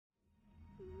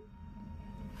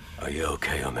Are you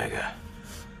okay, Omega?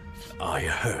 Are you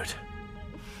hurt?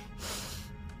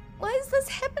 Why is this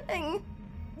happening?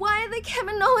 Why are the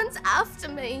Kaminoans after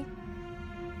me?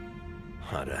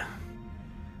 Hunter,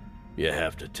 you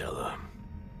have to tell her.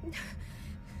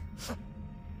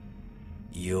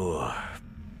 You're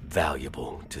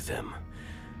valuable to them.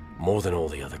 More than all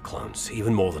the other clones,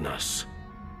 even more than us.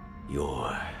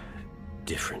 You're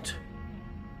different.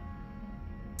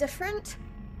 Different?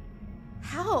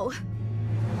 How?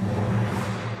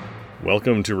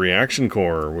 Welcome to Reaction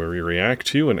Core, where we react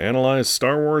to and analyze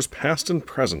Star Wars past and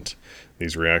present.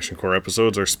 These Reaction Core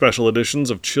episodes are special editions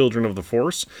of Children of the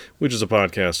Force, which is a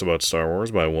podcast about Star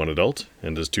Wars by one adult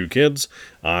and his two kids.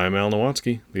 I'm Al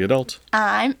Nowatzki, the adult.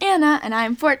 I'm Anna, and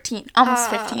I'm 14,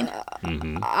 almost 15.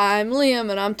 I'm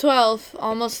Liam, and I'm 12,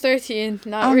 almost 13,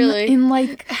 not really. In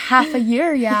like half a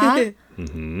year, yeah. 12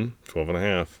 and a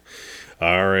half.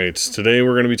 All right, today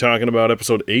we're going to be talking about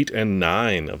episode 8 and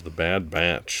 9 of The Bad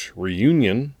Batch,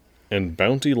 Reunion and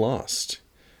Bounty Lost.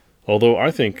 Although I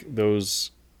think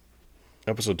those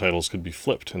episode titles could be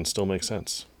flipped and still make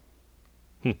sense.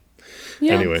 Yeah,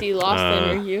 Anyway, he lost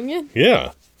in reunion.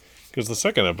 Yeah, because the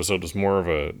second episode was more of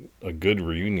a good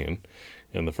reunion,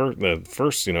 and the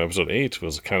first episode 8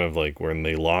 was kind of like when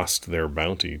they lost their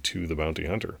bounty to the bounty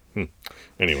hunter.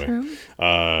 Anyway,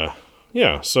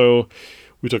 yeah, so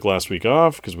we took last week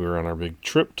off because we were on our big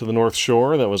trip to the North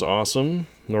Shore. That was awesome.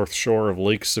 North Shore of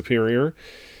Lake Superior,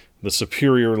 the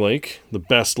Superior Lake, the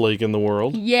best lake in the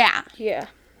world. Yeah.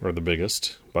 Or the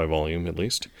biggest, by volume at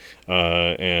least.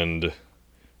 And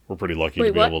we're pretty lucky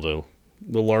to be able to...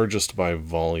 The largest by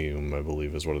volume, I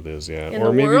believe, is what it is, yeah. In or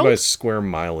the maybe world? by square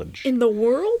mileage. In the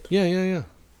world? Yeah.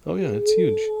 Oh yeah, it's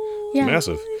huge. Yeah.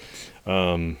 Massive.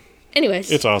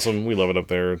 Anyways. It's awesome. We love it up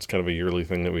there. It's kind of a yearly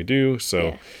thing that we do, so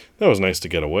Yeah. that was nice to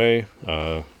get away.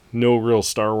 No real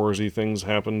Star Wars-y things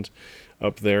happened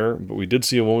up there, but we did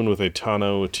see a woman with a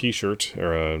Tano t-shirt,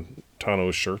 or a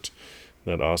Tano shirt.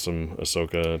 That awesome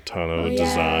Ahsoka Tano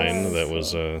design that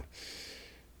was that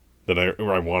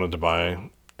I wanted to buy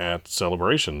at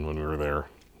Celebration when we were there,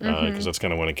 because that's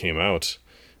kind of when it came out.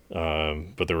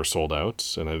 But they were sold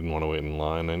out, and I didn't want to wait in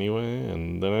line anyway,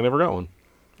 and then I never got one.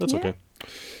 That's okay.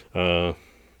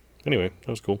 Anyway, that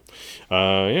was cool.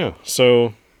 Yeah,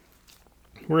 so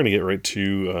we're gonna get right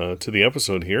to the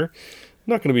episode here.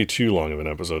 Not gonna be too long of an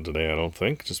episode today, I don't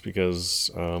think, just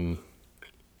because I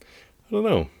don't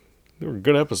know. They were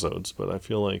good episodes, but I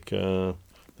feel like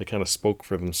they kind of spoke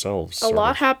for themselves. A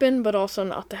lot happened, but also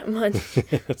not that much.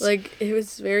 Like, it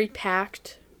was very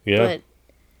packed. Yeah. But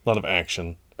A lot of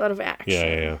action. a lot of action.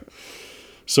 Yeah.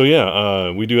 So,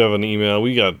 we do have an email.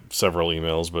 We got several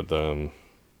emails, but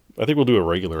I think we'll do a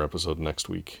regular episode next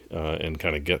week and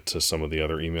kind of get to some of the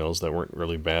other emails that weren't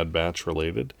really Bad Batch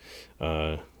related.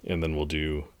 And then we'll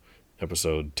do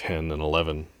episode 10 and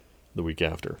 11 the week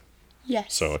after.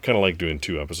 Yes. So I kind of like doing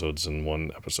 2 episodes in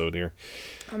one episode here.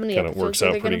 How many Kind of episodes works are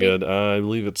out they pretty gonna good. I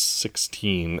believe it's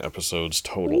 16 episodes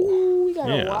total. Ooh, we got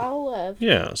Yeah. a while left.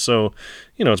 Yeah, so,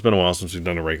 it's been a while since we've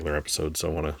done a regular episode, so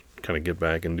I want to kind of get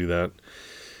back and do that.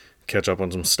 Catch up on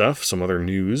some stuff, some other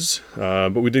news.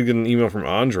 But we did get an email from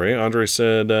Andre. Andre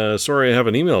said, sorry I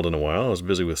haven't emailed in a while. I was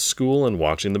busy with school and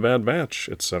watching The Bad Batch,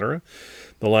 etc.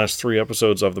 The last 3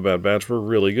 episodes of The Bad Batch were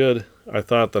really good. I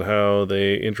thought that how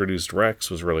they introduced Rex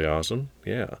was really awesome.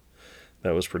 Yeah,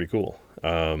 that was pretty cool.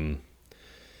 And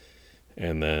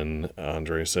then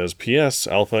Andre says, P.S.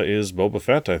 Alpha is Boba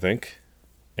Fett, I think.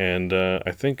 And I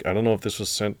don't know if this was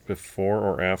sent before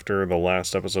or after the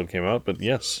last episode came out, but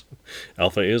yes,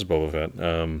 Alpha is Boba Fett.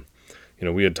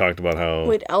 We had talked about how...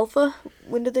 Wait, Alpha?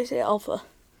 When did they say Alpha?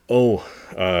 Oh,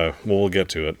 we'll get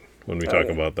to it when we talk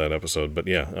about that episode. But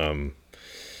yeah,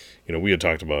 we had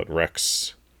talked about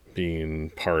Rex being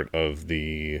part of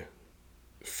the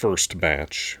first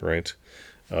batch, right,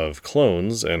 of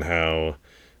clones, and how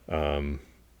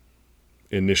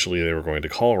initially they were going to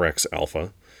call Rex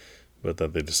Alpha, but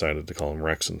that they decided to call him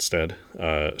Rex instead.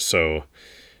 So,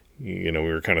 we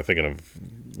were kind of thinking of,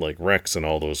 like, Rex and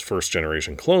all those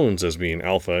first-generation clones as being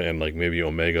Alpha, and, like, maybe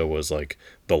Omega was, like,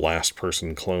 the last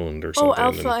person cloned or something. Oh,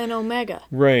 Alpha and Omega.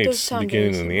 Right, Those the sound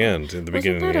beginning very and the similar. end. At the Wasn't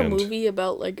beginning and that the a end. movie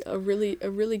about, like, a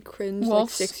really cringe,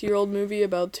 Wolves? like, 6-year-old movie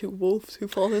about 2 wolves who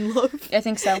fall in love? I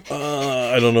think so.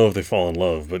 I don't know if they fall in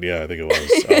love, but yeah, I think it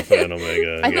was Alpha and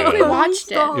Omega. I think we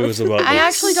watched it. It was about. I like,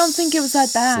 actually don't think it was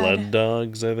that bad. Sled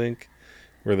dogs, I think.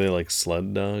 Were they like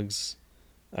sled dogs?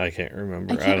 I can't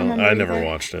remember. I can't remember I never either.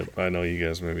 watched it. I know you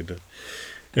guys maybe did.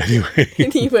 Anyway,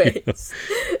 Anyways.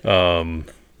 I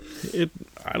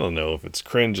don't know if it's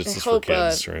cringe. It's I just for hope,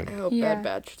 kids, right? I hope Yeah. Bad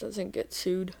Batch doesn't get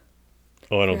sued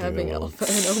Oh, I for don't think they having will. Alpha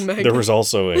and Omega. There was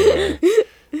also a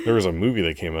There was a movie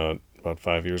that came out about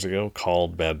 5 years ago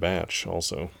called Bad Batch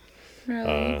also.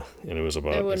 Really? And it was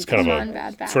about, wouldn't it's kind be of on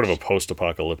Bad Batch. sort of a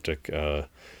post-apocalyptic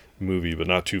movie, but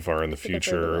not too far in the think I've heard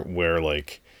future, of it. where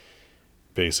like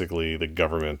basically the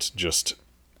government just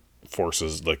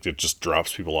forces, like it just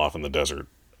drops people off in the desert,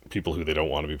 people who they don't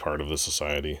want to be part of the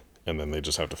society, and then they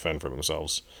just have to fend for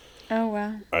themselves. Oh,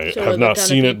 wow. I So have the not kind of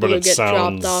seen it, but people who it get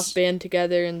sounds... dropped off, band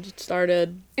together, and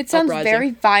started. It sounds uprising.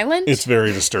 very violent, It's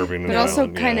very disturbing. but and also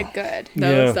violent, kind yeah. of good.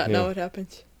 No, Yeah, is that yeah. not what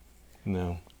happens?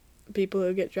 No. People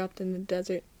who get dropped in the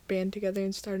desert band together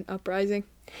and start an uprising.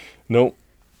 Nope.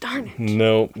 Darn it.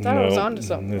 No, thought I was no, onto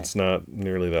something. it's not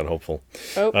nearly that hopeful.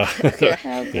 Oh, okay.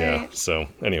 Oh, great. Yeah, so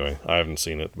anyway, I haven't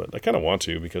seen it, but I kind of want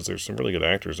to because there's some really good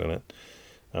actors in it.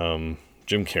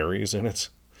 Jim Carrey's in it.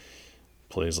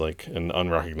 Plays like an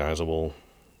unrecognizable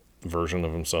version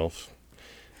of himself.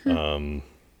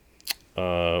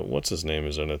 What's his name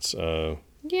is in it?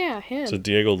 Yeah, him. Is it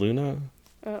Diego Luna?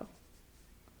 Oh,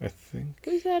 I think.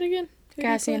 who's that again? Who did he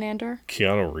Cassian play? Andor.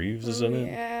 Keanu Reeves is in it.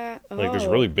 Yeah. Like there's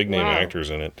Oh, really big name wow. actors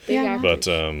in it. Big Yeah.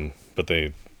 actors.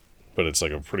 But it's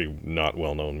like a pretty not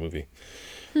well known movie.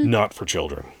 Not for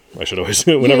children. I should always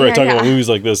whenever I yeah, talk about yeah. movies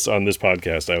like this on this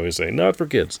podcast, I always say not for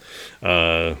kids.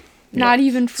 Not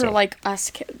even for, so. like, us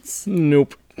kids.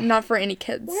 Nope. Not for any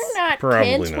kids. We're not Probably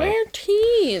kids, not. we're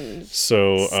teens.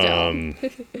 So Still.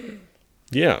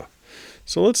 yeah.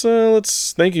 So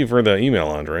let's thank you for the email,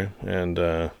 Andre, and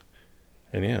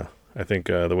yeah, I think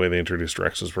the way they introduced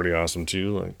Rex was pretty awesome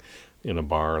too, like in a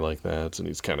bar like that, and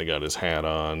he's kind of got his hat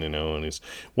on, and he's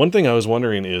one thing I was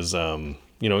wondering is according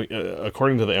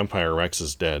to the Empire, Rex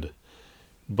is dead,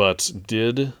 but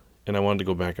and I wanted to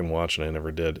go back and watch and I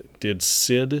never did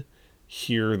Sid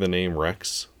hear the name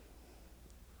Rex?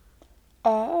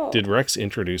 Oh. Did Rex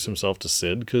introduce himself to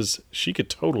Sid? Because she could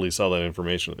totally sell that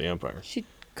information to the Empire. She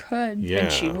could. Yeah.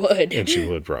 And she would. And she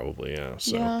would probably, yeah.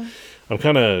 So Yeah.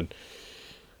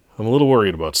 I'm a little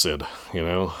worried about Sid, you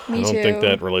know? Me I don't think too.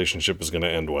 that relationship is going to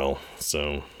end well,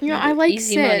 so... You know, I like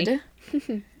Easy Sid.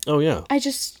 money. Oh, yeah. I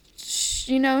just,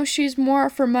 she's more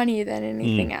for money than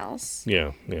anything else.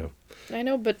 Yeah. I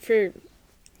know, but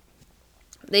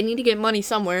they need to get money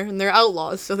somewhere, and they're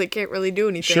outlaws, so they can't really do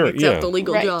anything Sure, except yeah.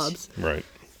 illegal Right. jobs. Right.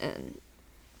 And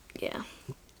yeah,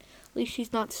 at least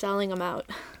she's not selling them out.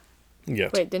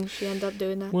 Yet. Wait, didn't she end up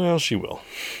doing that? Well, she will.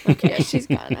 Yeah, she's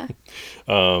gonna.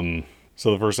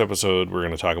 So the first episode we're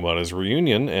going to talk about is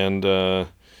Reunion, and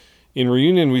in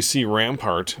Reunion we see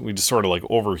Rampart. We just sort of like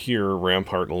overhear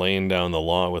Rampart laying down the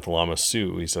law with Lama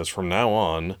Su. He says, "From now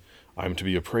on, I'm to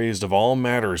be appraised of all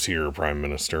matters here, Prime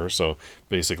Minister." So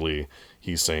basically,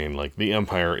 he's saying like the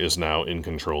Empire is now in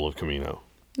control of Kamino,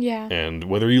 Yeah. and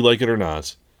whether you like it or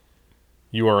not,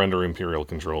 you are under Imperial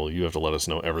control. You have to let us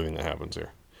know everything that happens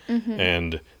here.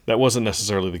 And that wasn't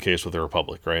necessarily the case with the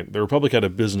Republic, right? The Republic had a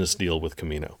business deal with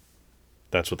Kamino.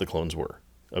 That's what the clones were,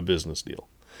 a business deal.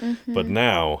 But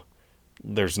now,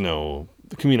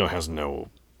 Kamino has no,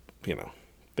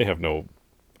 they have no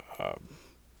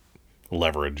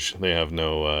leverage. They have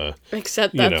no,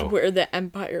 Except you that's know. where the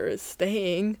Empire is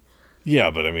staying.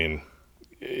 yeah, but I mean,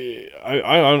 I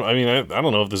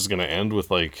don't know if this is going to end with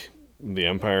like the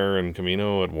Empire and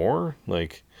Kamino at war.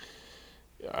 Like,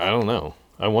 I don't know.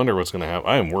 I wonder what's going to happen.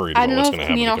 I am worried I about don't know what's if going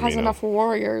to happen Kamino to has Kamino. enough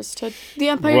warriors to. The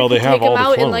Empire Well, they could have take them all the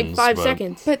out in like clones, 5 but-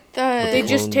 seconds. But They the.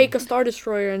 just take a Star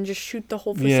Destroyer and just shoot the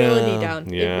whole facility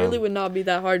down. yeah. It really would not be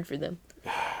that hard for them.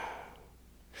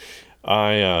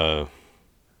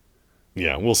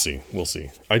 Yeah, we'll see.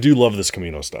 I do love this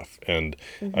Kamino stuff, and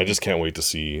I just can't wait to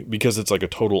see, because it's like a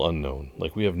total unknown.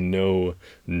 Like, we have no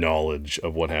knowledge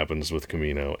of what happens with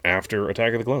Kamino after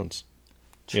Attack of the Clones.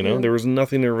 You know, there was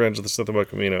nothing in Revenge of the Sith about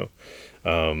Kamino.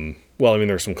 Well, I mean,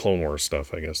 there's some Clone Wars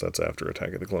stuff. I guess that's after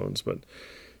Attack of the Clones,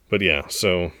 but yeah.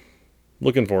 So,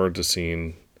 looking forward to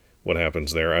seeing what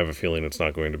happens there. I have a feeling it's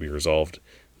not going to be resolved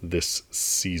this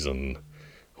season.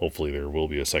 Hopefully, there will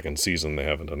be a second season. They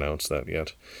haven't announced that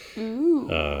yet.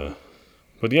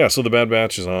 But yeah, so the Bad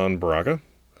Batch is on Baraka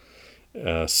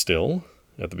still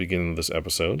at the beginning of this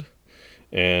episode,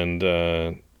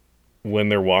 and when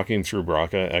they're walking through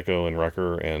Baraka, Echo and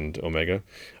Wrecker and Omega,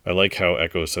 I like how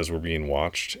Echo says we're being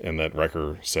watched, and that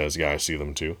Wrecker says, yeah, I see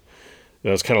them too.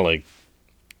 And it's kind of like,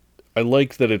 I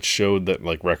like that it showed that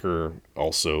like Wrecker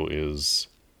also is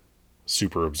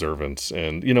super observant,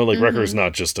 and like Wrecker's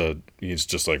not just he's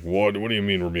just like, what do you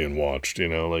mean we're being watched?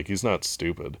 Like, he's not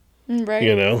stupid.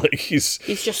 Right. Like he's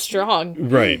just strong.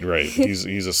 right. He's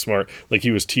a smart, like he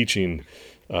was teaching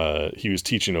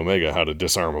Omega how to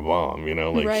disarm a bomb,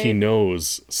 like he Right.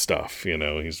 knows stuff,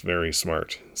 he's very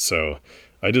smart. So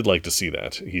I did like to see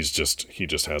that. He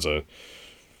just has a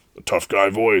tough guy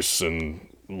voice, and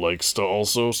likes to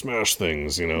also smash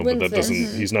things, you know, but that Winston.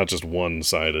 doesn't, he's not just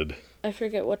one-sided. I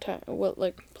forget what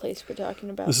place we're talking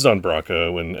about. This is on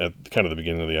Braca when at kind of the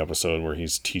beginning of the episode where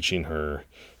he's teaching her,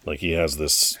 like he has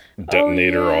this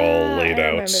detonator all laid I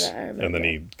out, remember that, I remember and then that.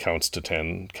 he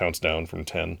counts down from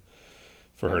 10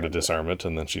 for her to disarm it,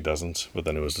 and then she doesn't, but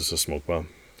then it was just a smoke bomb.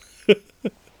 That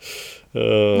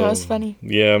was funny.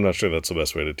 Yeah, I'm not sure that's the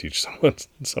best way to teach someone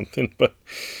something, but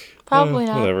Probably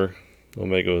not. whatever. I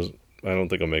don't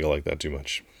think Omega liked that too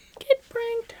much. Get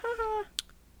pranked, haha.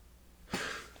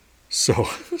 So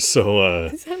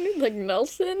It sounded like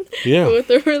Nelson. Yeah. With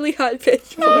a really high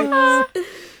pitched voice.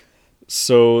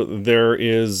 So there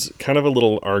is kind of a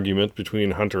little argument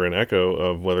between Hunter and Echo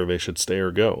of whether they should stay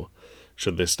or go.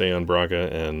 Should they stay on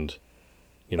Braca and,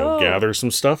 gather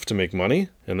some stuff to make money?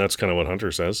 And that's kind of what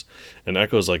Hunter says. And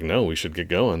Echo's like, no, we should get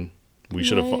going. We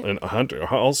should have. And Hunter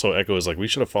also Echo is like, we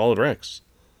should have followed Rex.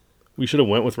 We should have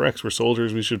went with Rex. We're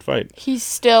soldiers. We should fight. He's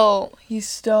still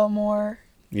more.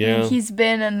 Yeah. He's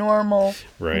been a normal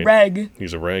Right. reg,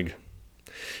 He's a reg.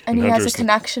 and he has Hunter's a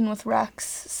connection with Rex,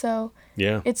 so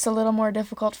Yeah. it's a little more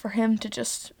difficult for him to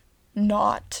just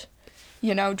not,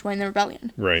 join the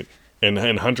rebellion. Right. And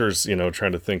Hunter's,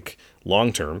 trying to think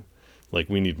long term. Like,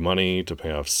 we need money to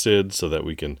pay off Sid so that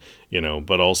we can,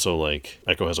 but also, like,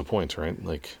 Echo has a point, right?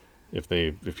 Like, if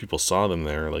people saw them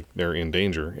there, like, they're in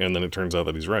danger. And then it turns out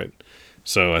that he's right.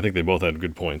 So I think they both had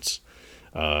good points.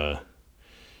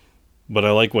 But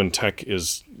I like when Tech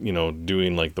is,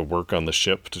 doing, like, the work on the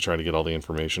ship to try to get all the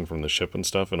information from the ship and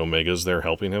stuff. And Omega's there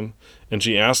helping him. And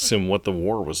she asks him what the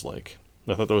war was like.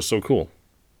 I thought that was so cool.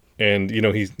 And,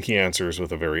 he answers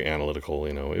with a very analytical,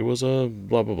 it was a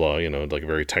blah, blah, blah, like a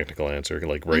very technical answer,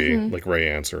 like Ray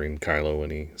answering Kylo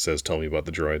when he says, tell me about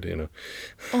the droid,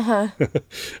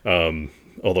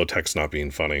 although Tech's not being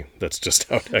funny. That's just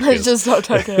how Tech That's is. just how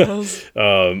Tech is.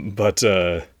 But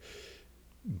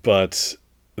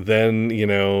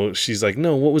then, she's like,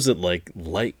 no, what was it like,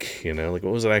 like, what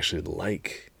was it actually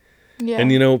like? Yeah.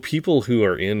 And, people who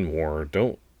are in war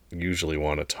don't usually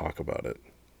want to talk about it.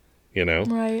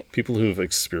 Right. People who've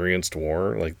experienced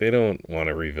war, like, they don't want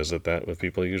to revisit that with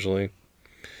people usually.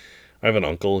 I have an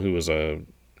uncle who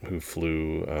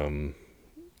flew,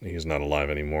 he's not alive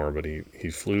anymore, but he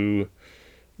flew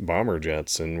bomber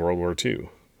jets in World War II.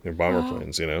 They're bomber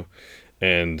planes,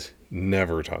 and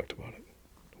never talked about it.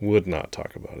 Would not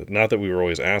talk about it. Not that we were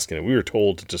always asking it. We were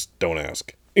told to just don't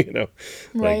ask, Right.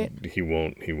 Like, he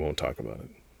won't talk about it.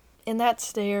 In that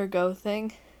stay or go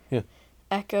thing, Yeah.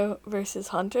 Echo versus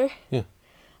Hunter, Yeah.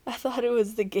 I thought it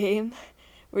was the game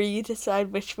where you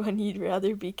decide which one you'd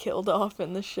rather be killed off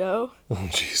in the show. Oh,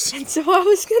 jeez. And so I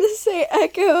was going to say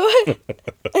Echo.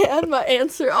 I had my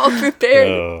answer all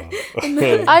prepared.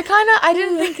 I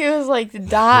didn't think it was like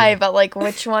die, but like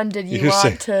which one did you You're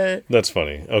want to? That's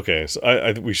funny. Okay,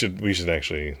 so we should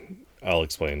actually. I'll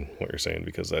explain what you're saying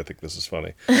because I think this is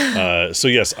funny. So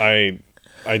yes,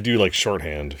 I do like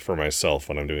shorthand for myself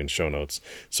when I'm doing show notes.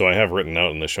 So I have written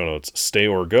out in the show notes "stay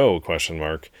or go?" ?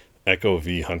 Echo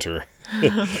v Hunter.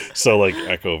 So like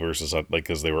Echo versus like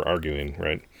because they were arguing,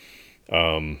 right?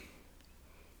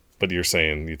 But you're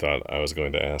saying you thought I was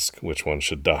going to ask which one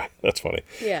should die. That's funny.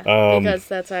 Yeah, because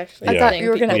that's actually I the thought thing you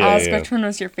were gonna people ask yeah. which one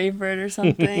was your favorite or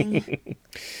something.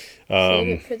 save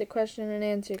it for the question and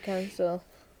answer council.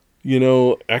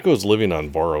 Echo's living on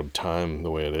borrowed time the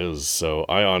way it is, so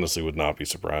I honestly would not be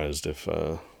surprised if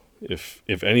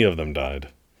any of them died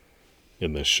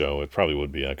in this show. It probably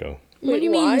would be Echo. What do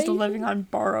you mean Why? he's living on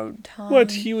borrowed time?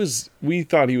 What we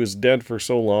thought he was dead for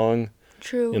so long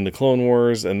True. in the Clone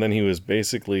Wars, and then he was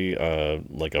basically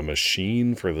like a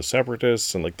machine for the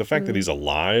Separatists, and like the fact that he's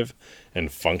alive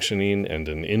and functioning and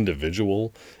an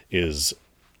individual is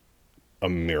a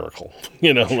miracle,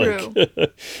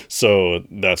 like, so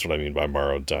that's what I mean by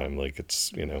borrowed time. Like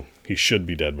it's, he should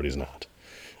be dead, but he's not.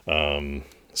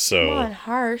 So, Come on,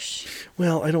 harsh.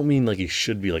 well, I don't mean like he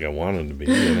should be like I want him to be,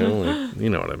 like, you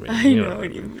know what I mean. I know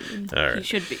what you mean. All He right.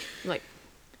 should be. Like,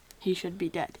 he should be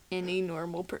dead. Any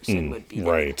normal person would be dead.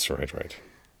 Right.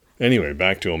 Anyway,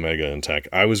 back to Omega and Tech.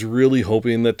 I was really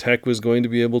hoping that Tech was going to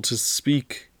be able to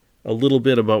speak a little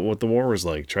bit about what the war was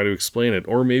like, try to explain it,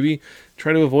 or maybe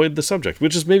try to avoid the subject,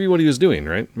 which is maybe what he was doing,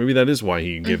 right? Maybe that is why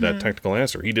he gave that technical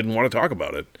answer. He didn't want to talk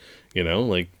about it.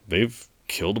 Like they've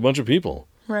killed a bunch of people.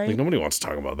 Right. Like nobody wants to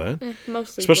talk about that.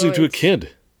 Mostly Especially to a droids, kid.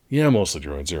 Yeah, mostly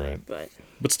droids, you're right.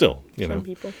 But Still, some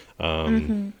people.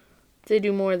 They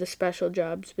do more of the special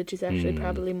jobs, which is actually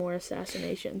probably more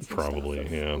assassinations. and Probably, stuff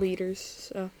of yeah. Leaders,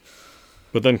 so.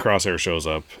 But then Crosshair shows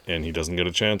up and he doesn't get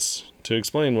a chance to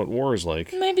explain what war is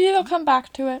like. Maybe they'll come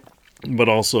back to it. But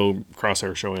also,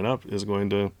 Crosshair showing up is going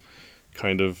to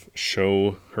kind of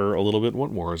show her a little bit what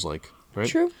war is like, right?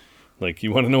 True. Like,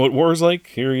 you want to know what war is like?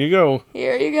 Here you go.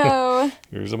 Here you go.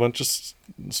 Here's a bunch of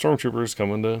stormtroopers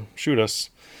coming to shoot us.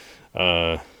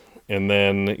 And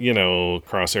then, you know,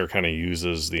 Crosshair kind of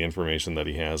uses the information that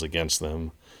he has against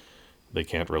them. They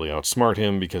can't really outsmart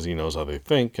him because he knows how they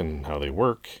think and how they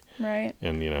work. Right.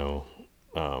 And, you know,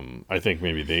 I think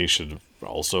maybe they should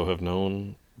also have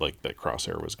known, like, that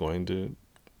Crosshair was going to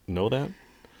know that.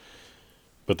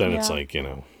 But then it's like, you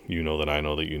know that I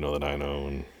know that you know that I know,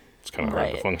 and it's kind of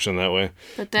hard to function that way.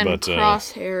 But then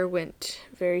Crosshair went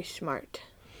very smart.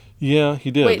 Yeah,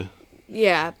 he did. Wait,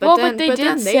 yeah, but they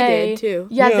did too.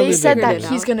 Yeah, Yeah, they they said did that it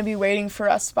he's out. going to be waiting for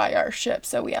us by our ship,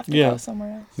 so we have to go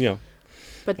somewhere else. Yeah.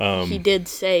 But he did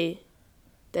say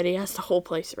that he has the whole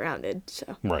place surrounded,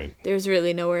 so Right. there's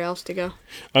really nowhere else to go.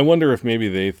 I wonder if maybe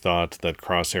they thought that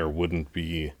Crosshair wouldn't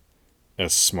be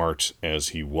as smart as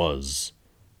he was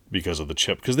because of the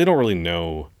chip. Because they don't really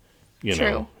know, you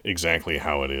know, exactly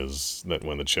how it is that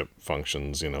when the chip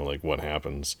functions, you know, like what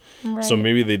happens. Right. So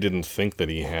maybe they didn't think that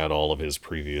he had all of his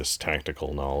previous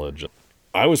tactical knowledge.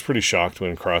 I was pretty shocked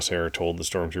when Crosshair told the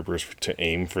stormtroopers to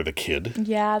aim for the kid.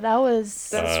 Yeah, that was...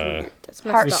 That's weird. That's It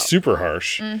messed was up. super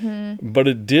harsh, but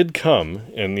it did come,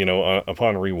 and you know,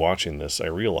 upon rewatching this, I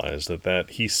realized that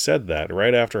he said that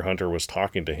right after Hunter was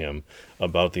talking to him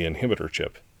about the inhibitor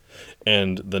chip,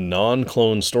 and the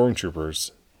non-clone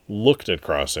stormtroopers looked at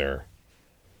Crosshair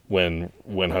when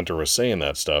Hunter was saying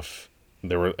that stuff.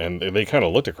 They kind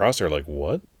of looked at Crosshair like,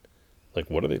 what? Like,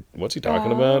 what's he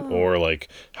talking about? Or like,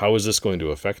 how is this going to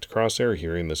affect Crosshair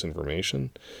hearing this information?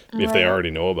 If they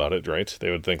already know about it, right?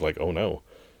 They would think like, oh no,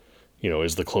 you know,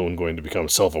 is the clone going to become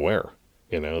self-aware?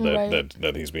 You know,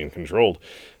 that he's being controlled.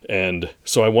 And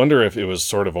so I wonder if it was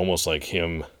sort of almost like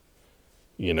him,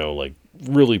 you know, like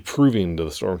really proving to the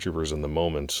stormtroopers in the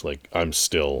moment, like, I'm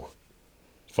still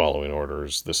following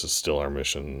orders. This is still our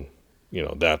mission. You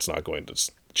know, that's not going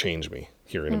to change me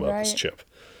hearing about this chip.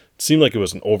 Seemed like it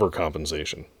was an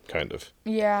overcompensation, kind of.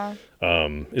 Yeah.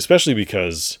 Especially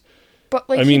because, But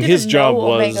like, I mean, he his didn't job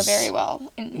know Omega was- very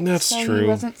well. And That's so true. He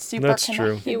wasn't super That's true.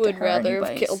 connected He to would her rather have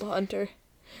anyways. killed Hunter.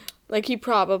 Like, he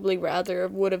probably rather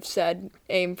would have said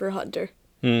aim for Hunter.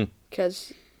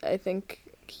 Because I think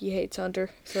he hates Hunter,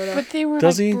 sort of. But they were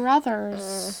Does like he?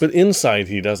 brothers. But inside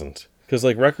he doesn't. Because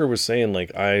like Wrecker was saying,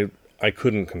 like, I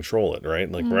couldn't control it,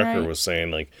 right? Like Wrecker Right. was saying,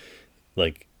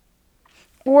 like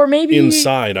Or maybe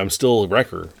inside I'm still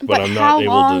Wrecker, but I'm how not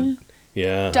able long to.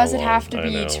 Yeah. does how it have long? to I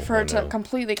be know, for I it to know.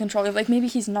 completely control it? Like maybe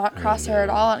he's not Crosshair at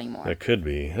all anymore. It could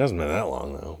be. It hasn't been that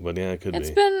long though, but yeah, it could It's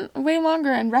be. been way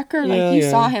longer, and Wrecker, Yeah, like, you yeah.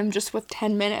 saw him just with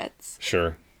 10 minutes.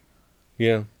 Sure.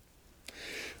 Yeah.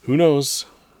 Who knows?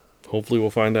 Hopefully we'll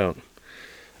find out.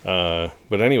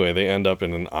 But anyway, they end up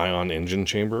in an ion engine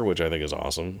chamber, which I think is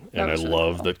awesome. And I was really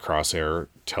love cool. that Crosshair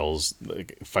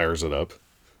fires it up.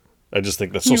 I just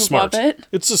think that's so You smart. love it?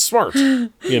 It's just smart. You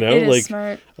know, It is like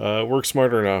smart. Work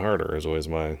smarter, not harder is always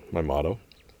my motto.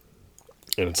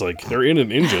 And it's like, they're in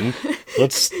an engine.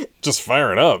 Let's just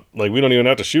fire it up. Like, we don't even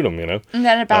have to shoot them, you know? And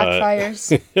then it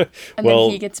backfires. And well,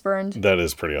 then he gets burned. That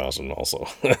is pretty awesome also.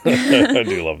 I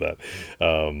do love that.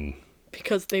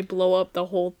 Because they blow up the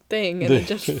whole thing and it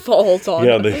just falls on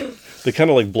Yeah, them. they kind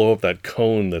of like blow up that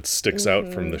cone that sticks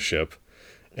out from the ship.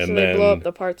 And So then they blow up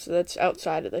the parts that's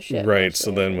outside of the ship. right,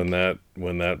 so mostly, I then think.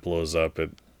 when that blows up,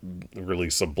 it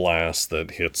releases a blast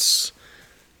that hits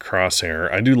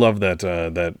Crosshair. I do love that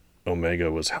that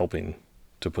Omega was helping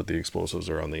to put the explosives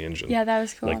around the engine. Yeah, that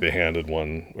was cool. Like they handed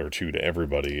one or two to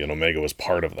everybody, and Omega was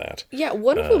part of that. Yeah,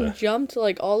 one of them jumped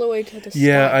like all the way to the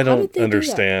Yeah, sky. I How don't did they do that?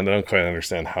 understand. I don't quite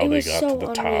understand how It they was got so to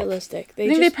the top. unrealistic. I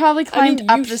think they probably climbed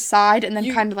up you the side and then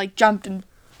you- kind of like jumped and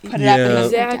put it Yeah. up and then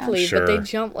went down. Exactly, Sure. but they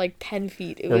jumped like 10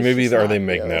 feet. It Or was maybe just are not they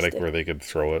magnetic realistic. where they could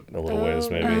throw it a little ways?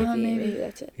 Maybe. Maybe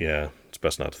that's it. Yeah, it's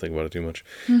best not to think about it too much.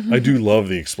 I do love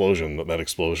the explosion. That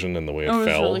explosion and the way it It was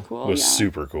fell really cool, was yeah.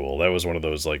 super cool. That was one of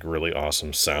those like really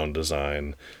awesome sound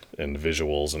design and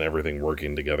visuals and everything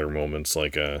working together moments.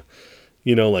 Like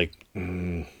you know, like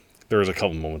there was a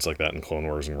couple moments like that in Clone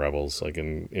Wars and Rebels. Like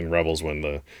in Rebels when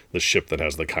the ship that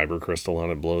has the Kyber crystal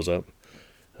on it blows up.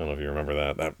 I don't know if you remember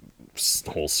that. That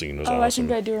whole scene was Oh, awesome. I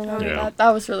think I do remember Yeah. that. That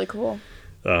was really cool.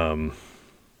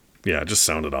 Yeah, it just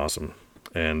sounded awesome.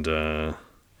 And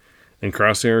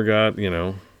Crosshair got, you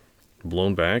know,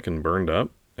 blown back and burned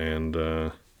up. And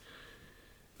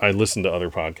I listened to other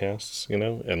podcasts, you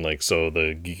know, and like, so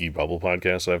the Geeky Bubble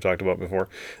podcast that I've talked about before,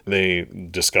 they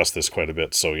discuss this quite a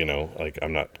bit. So, you know, like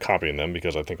I'm not copying them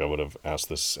because I think I would have asked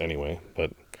this anyway,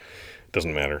 but it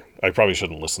doesn't matter. I probably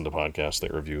shouldn't listen to podcasts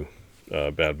that review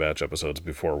Bad Batch episodes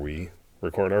before we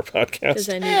record our podcast. 'Cause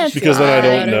I need Yeah, to Because then I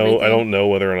figure don't out know. I everything. don't know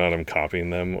whether or not I'm copying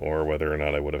them or whether or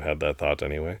not I would have had that thought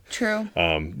anyway. True.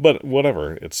 But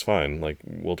whatever, it's fine. Like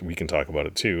we can talk about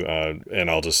it too, and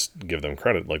I'll just give them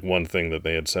credit. Like one thing that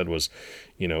they had said was,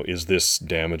 is this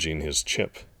damaging his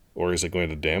chip, or is it going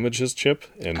to damage his chip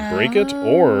and break it,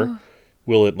 or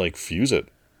will it like fuse it?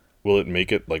 Will it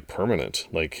make it like permanent?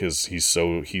 Like he's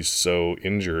so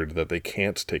injured that they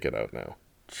can't take it out now.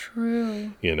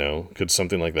 True. Could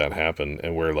something like that happen?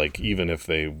 And where like even if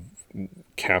they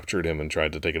captured him and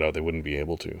tried to take it out, they wouldn't be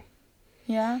able to.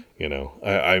 Yeah.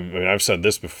 I mean, I've said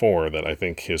this before that I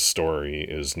think his story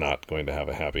is not going to have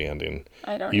a happy ending.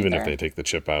 I don't Even either. if they take the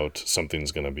chip out,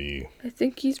 something's going to be. I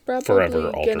think he's probably Forever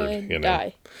gonna altered,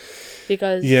 die.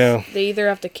 Because Yeah. they either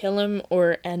have to kill him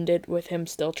or end it with him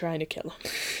still trying to kill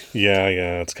him. Yeah,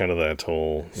 it's kind of that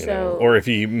whole, So- or if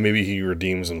maybe he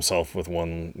redeems himself with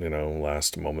one,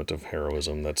 last moment of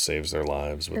heroism that saves their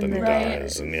lives, but then he And then-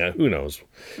 dies, and who knows?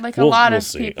 Like a lot we'll of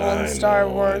see. people in I Star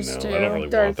know, Wars I know. too. I don't really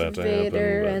Darth want that to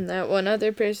Vader happen. and that one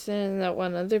other person, and that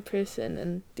one other person,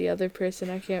 and the other person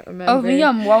I can't remember. Oh,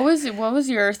 Liam, what was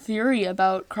your theory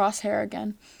about Crosshair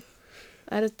again?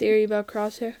 I had a theory about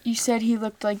Crosshair. You said he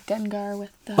looked like Dengar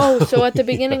with the. Oh, so at the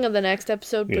beginning of the next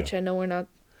episode, Yeah. which I know we're not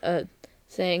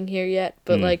saying here yet,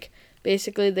 but like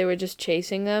basically they were just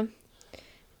chasing them,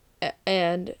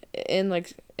 and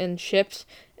in ships,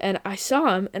 and I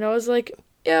saw him, and I was like,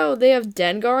 "Yo, they have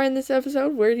Dengar in this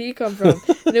episode. Where did he come from?"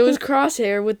 And it was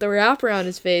Crosshair with the wrap around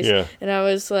his face, Yeah. and I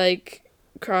was like,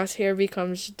 "Crosshair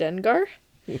becomes Dengar."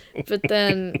 But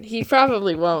then he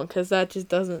probably won't, because that just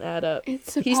doesn't add up.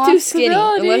 It's a He's too skinny,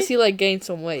 possibility. unless he like gained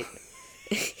some weight.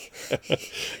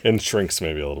 And shrinks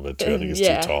maybe a little bit too. I think he's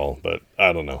Yeah. too tall, but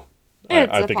I don't know.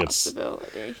 It's I a think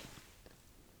possibility.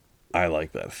 I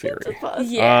like that theory.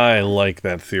 Yeah. I like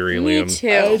that theory, Me Liam.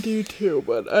 too. do too,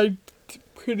 but I'm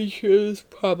pretty sure there's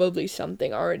probably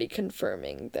something already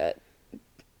confirming that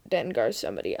Dengar's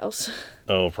somebody else.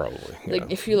 Oh, probably. Like, yeah.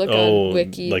 if you look on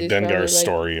Wiki, like there's probably, Dengar's like-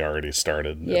 story already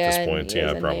started Yeah, at this and point. he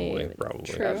has Yeah, a probably, name.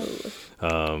 probably.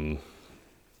 Probably.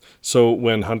 So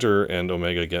when Hunter and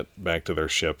Omega get back to their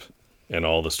ship, and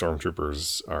all the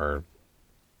stormtroopers are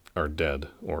dead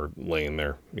or laying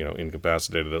there,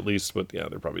 incapacitated at least, but yeah,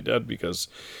 they're probably dead because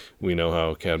we know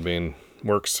how Cad Bane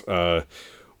works.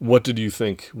 What did you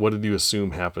think? What did you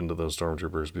assume happened to those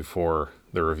stormtroopers before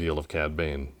the reveal of Cad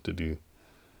Bane?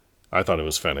 I thought it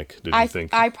was Fennec. Did you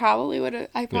think? I probably would.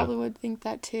 I probably would think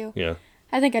that too. Yeah.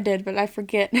 I think I did, but I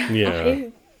forget. Yeah.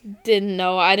 I didn't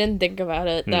know. I didn't think about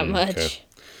it that much.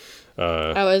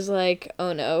 Okay. I was like,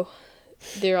 oh no,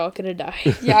 they're all gonna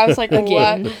die. Yeah, I was like,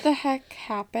 Again. what the heck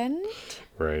happened?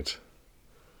 Right.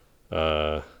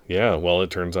 Yeah, well, it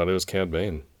turns out it was Cad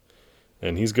Bane.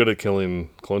 And he's good at killing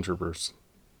clone troopers.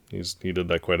 He did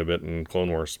that quite a bit in Clone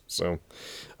Wars. So,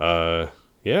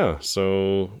 yeah,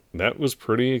 so that was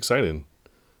pretty exciting.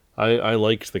 I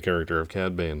liked the character of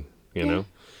Cad Bane, you know?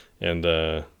 And,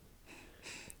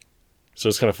 so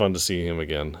it's kind of fun to see him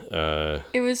again.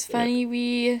 It was funny.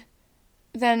 We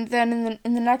then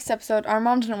in the next episode, our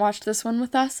mom didn't watch this one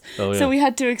with us, Oh, yeah. so we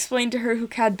had to explain to her who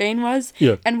Cad Bane was.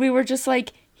 Yeah. And we were just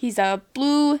like, he's a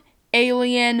blue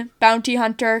alien bounty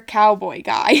hunter cowboy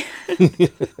guy.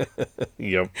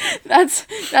 Yep. that's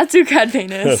who Cad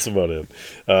Bane is. That's about it.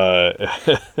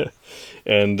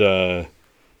 And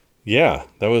yeah,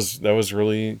 that was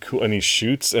really cool. And he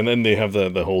shoots, and then they have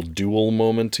the whole duel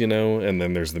moment, and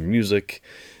then there's the music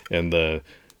and the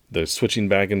switching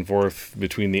back and forth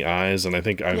between the eyes. And I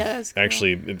think that's cool.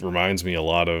 actually it reminds me a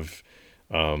lot of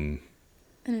I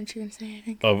know what you're gonna say. I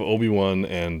think. Obi-Wan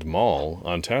and Maul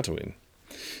on Tatooine.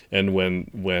 And when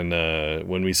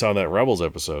we saw that Rebels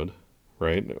episode,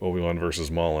 right, Obi-Wan versus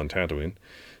Maul on Tatooine,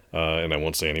 and I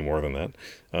won't say any more than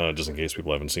that, just in case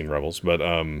people haven't seen Rebels. But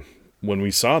when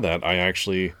we saw that, I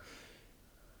actually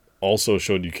also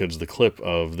showed you kids the clip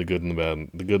of the good, the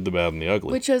bad, and the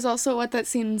ugly. Which is also what that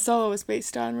scene in Solo was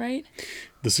based on, right?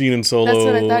 The scene in Solo. That's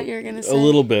what I thought you were gonna say. A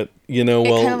little bit, It well,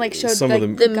 kind of like showed some like,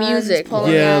 of the guns music.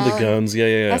 pulling yeah, the out. guns,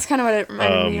 yeah. That's kind of what it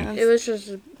reminded me of. It was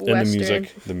just Western. And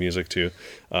the music too.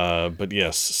 But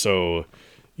yes, so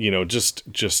just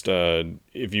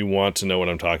if you want to know what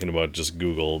I'm talking about, just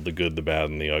Google the good, the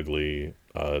bad, and the ugly.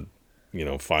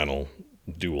 Final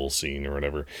duel scene or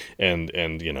whatever, and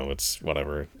it's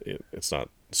whatever. It's not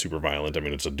super violent. I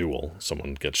mean, it's a duel.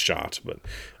 Someone gets shot, but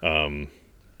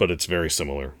it's very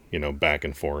similar. Back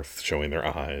and forth, showing their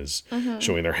eyes,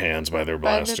 showing their hands by their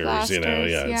By the blasters.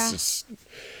 blasters, Yeah, yeah. it's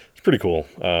pretty cool.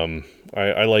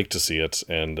 I like to see it,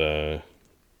 and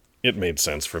it made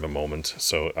sense for the moment,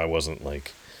 so I wasn't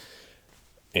like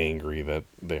angry that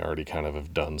they already kind of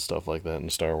have done stuff like that in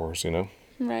Star Wars,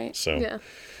 Right. So Yeah.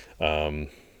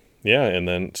 yeah, and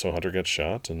then so Hunter gets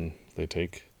shot, and they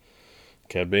take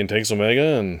Cad Bane takes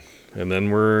Omega, and then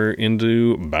we're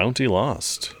into Bounty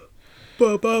Lost.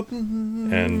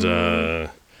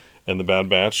 And the Bad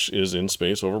Batch is in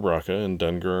space over Braca, and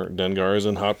Dengar is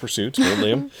in hot pursuit. Don't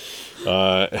name.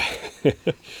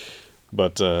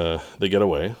 But they get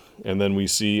away, and then we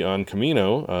see on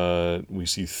Kamino, we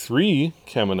see 3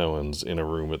 Kaminoans in a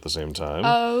room at the same time.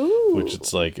 Oh. Which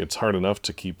it's hard enough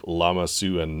to keep Lama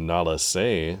Su and Nala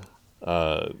Se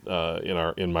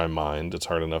in my mind. It's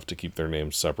hard enough to keep their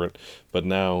names separate. But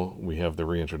now we have the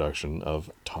reintroduction of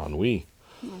Tanwi.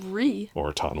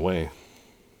 Or Tanwei.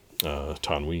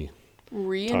 Tanwi.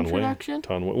 Reintroduction?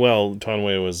 Tanwei. Well,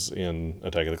 Tanwei was in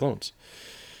Attack of the Clones.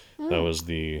 That was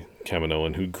the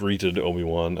Kaminoan who greeted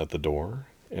Obi-Wan at the door,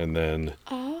 and then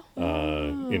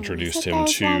introduced him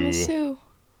to... Lama Su.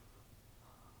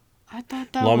 I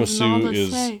thought that Lama was Su Nala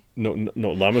is Se. no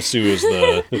Lama Su is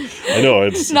the I know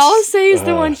it's Nala Se is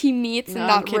the one he meets No, in I'm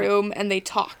that kidding. room and they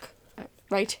talk,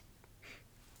 right?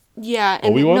 Yeah,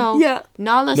 and Obi-Wan? no, Yeah.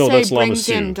 Nala No, Se that's Lama brings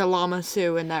Su. in to Lama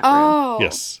Su in that room. Oh.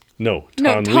 yes no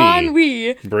No,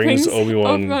 Tanwi Tanwi brings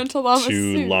Obi-Wan to Lama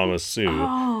Su. Lama Su,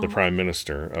 the Prime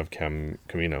Minister of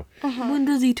Kamino. When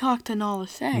does he talk to Nala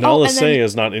Se? Nala and Se then-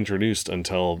 is not introduced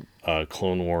until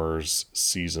Clone Wars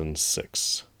season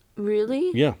 6. Really?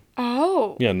 Yeah,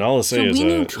 Oh. yeah. Nala Se So is we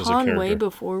knew a Conway character.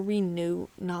 before we knew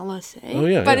Nala Se? Oh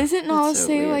yeah, But yeah. isn't Nala so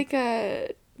Se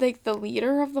weird. like the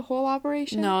leader of the whole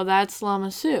operation? No, that's Lama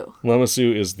Su. Lama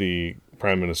Su is the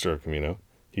Prime Minister of Kamino.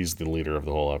 He's the leader of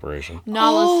the whole operation.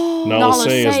 Nala Nala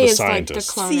Se is the like the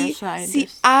scientist. cloner See,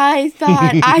 scientist. I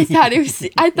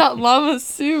thought Lama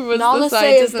Su was Nala the Se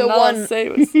scientist is the and Nala one- Se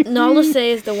was... Nala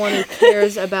Se is the one who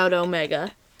cares about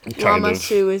Omega. Kind Lama of.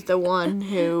 Su is the one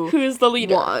who Who's the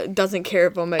leader? doesn't care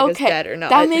if Omega's Okay, dead or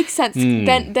not. that makes sense.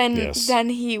 Then yes.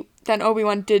 then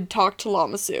Obi-Wan did talk to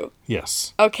Lama Su.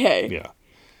 Yes. Okay, Yeah.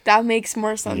 that makes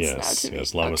more sense now Yes, to me.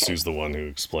 yes. Lama Okay. Su's the one who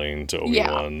explained to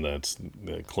Yeah. Obi-Wan that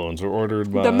the clones were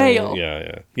ordered by... The male.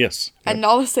 Yeah. Yes. And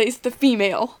Nala Se is the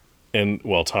female. And,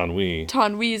 well, Tanwi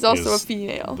Tanwi is also is a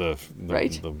female.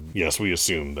 right? Yes, we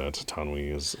assume that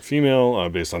Tanwi is female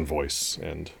based on voice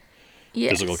and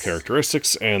Yes. physical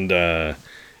characteristics, and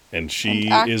she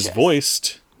And is actress.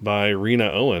 voiced by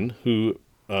Rena Owen, who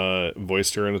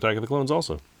voiced her in Attack of the Clones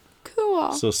also.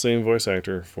 Cool. So same voice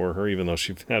actor for her, even though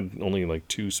she had only like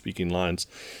 2 speaking lines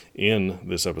in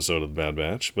this episode of The Bad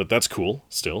Batch. But that's cool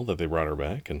still that they brought her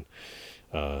back. And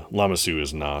Lama Su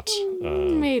is not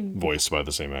Made voiced by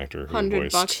the same actor who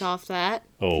 $100 voiced... off that.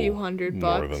 Oh, few $100.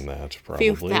 more than that, probably.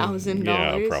 Few $1,000.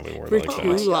 Yeah, probably more for like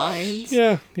 2 that. lines.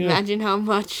 Yeah. Imagine how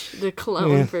much the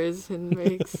clone version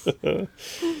makes.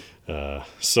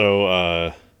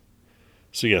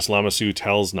 So yes, Lama Su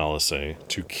tells Nala Se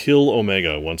to kill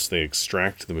Omega once they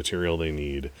extract the material they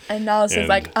need. And Nala Se's And-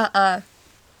 like,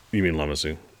 You mean Lama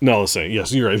Su? Nala Se.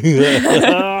 Yes, you're right.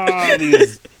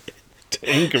 These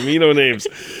dang Kamino names.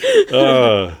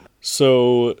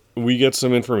 So we get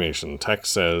some information. Tech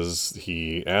says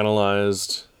he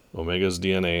analyzed Omega's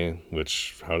DNA,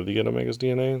 which, how did he get Omega's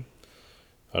DNA?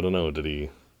 I don't know. Did he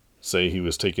say he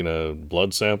was taking a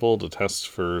blood sample to test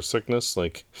for sickness,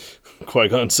 like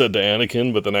Qui-Gon said to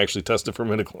Anakin, but then actually tested for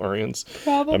midichlorians?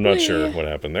 probably. I'm not sure what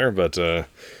happened there, but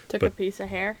Took a piece of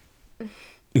hair.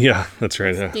 yeah, that's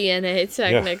right. Yeah. DNA,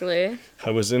 technically. I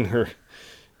was in her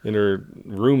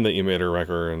room that you made her wreck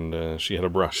her, and she had a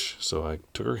brush. So I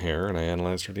took her hair and I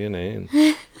analyzed her DNA. And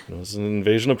it was an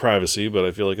invasion of privacy, but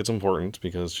I feel like it's important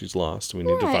because she's lost. We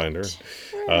need to find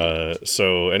her.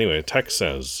 So anyway, Tech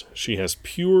says she has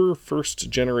pure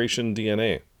first-generation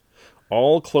DNA.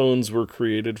 All clones were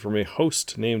created from a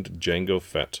host named Jango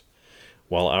Fett.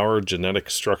 While our genetic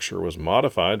structure was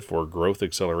modified for growth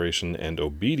acceleration and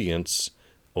obedience,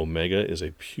 Omega is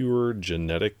a pure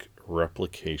genetic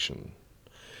replication.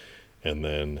 And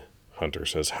then Hunter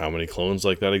says, how many clones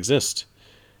like that exist?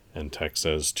 And Tech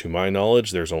says, to my knowledge,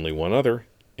 there's only one other,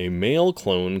 a male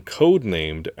clone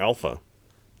codenamed Alpha,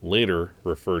 later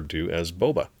referred to as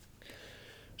Boba.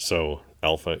 So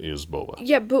Alpha is Boba.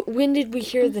 Yeah, but when did we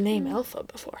hear the name Alpha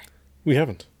before? We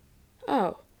haven't.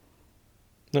 Oh.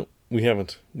 No, we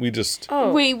haven't. We just...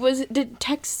 Oh. Wait, did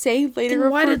Tech say later Then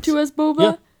why referred did- to as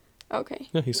Boba? Okay.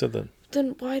 Yeah, he said that.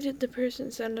 Then why did the person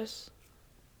send us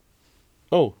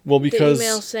Oh, well, the because...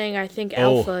 email saying I think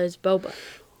Oh. Alpha is Boba?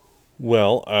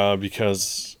 Well,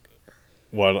 because...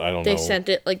 Well, I don't know. They sent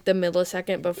it like the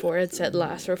millisecond before it said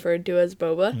last referred to as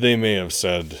Boba. They may have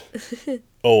said...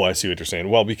 Oh, I see what you're saying.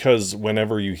 Well, because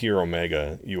whenever you hear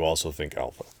Omega, you also think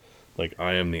Alpha. Like,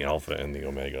 I am the Alpha and the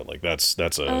Omega. Like, that's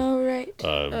a Oh, right.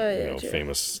 yeah, true.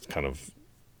 famous kind of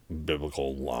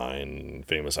biblical line,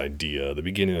 famous idea, the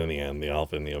beginning and the end, the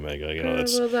Alpha and the Omega. You know,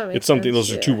 Well, that makes it's something. sense,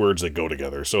 Those are two yeah. words that go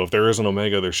together. So if there is an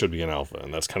Omega, there should be an Alpha,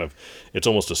 and that's kind of, it's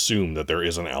almost assumed that there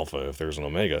is an Alpha if there's an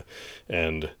Omega,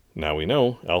 and now we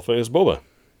know Alpha is Boba.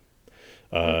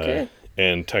 Okay.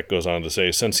 And Tech goes on to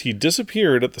say, since he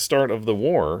disappeared at the start of the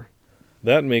war,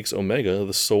 that makes Omega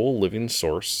the sole living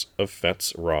source of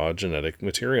Fett's raw genetic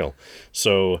material.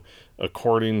 So,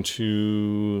 according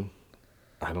to,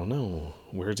 I don't know,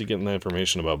 where's he getting that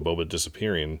information about Boba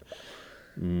disappearing?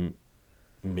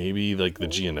 Maybe like the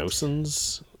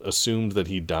Geonosians assumed that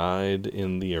he died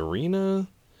in the arena?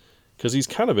 Because he's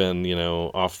kind of been, you know,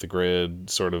 off the grid,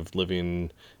 sort of living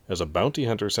as a bounty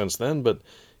hunter since then, but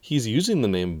he's using the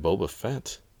name Boba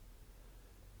Fett.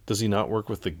 Does he not work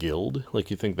with the guild?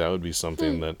 Like, you think that would be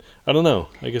something that, I don't know.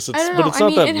 I guess it's, I don't but know. it's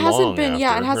not that it hasn't long been.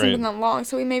 Yeah, it after, hasn't right? been that long.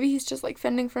 So maybe he's just like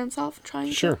fending for himself,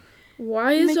 trying. Sure.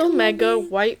 Why is Make a Omega movie.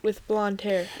 white with blonde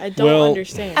hair? I don't Well-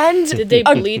 understand. And Did they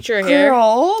a bleach her hair?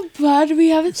 girl, but we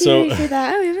have a So- theory for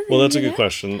that. We have a Well, that's a theory good for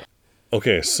question.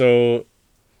 Okay, so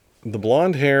the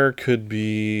blonde hair could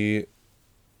be,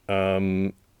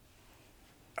 I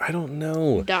don't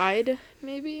know. Dyed,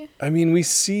 maybe? I mean, we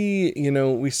see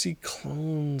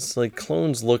clones. Like,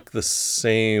 clones look the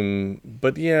same,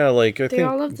 but yeah, like I They think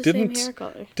all have the same hair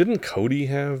color. didn't Cody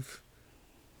have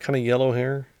kind of yellow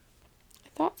hair, I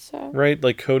thought so. right?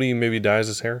 Like Cody maybe dyes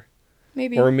his hair,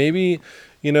 Maybe. or maybe,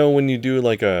 you know, when you do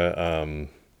like a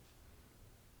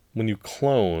when you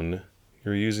clone,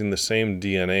 you're using the same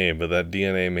DNA, but that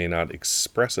DNA may not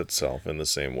express itself in the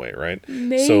same way, right?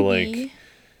 Maybe. So like,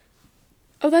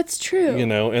 oh, that's true. you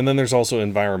know, and then there's also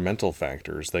environmental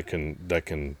factors that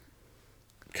can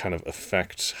kind of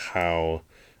affect how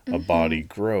a body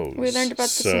grows. We learned about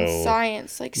this in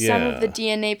science. Like some of the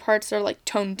yeah. DNA parts are like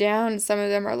toned down, and some of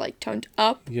them are like toned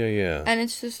up, Yeah. and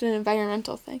it's just an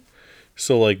environmental thing.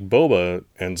 So like Boba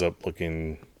ends up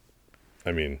looking,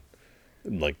 I mean,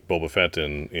 like Boba Fett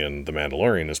in The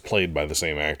Mandalorian is played by the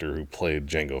same actor who played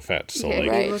Jango Fett. So Yeah, like,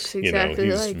 right. He looks you know, exactly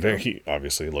he's like him. he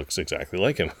obviously looks exactly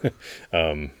like him.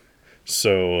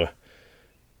 So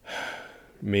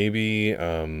maybe,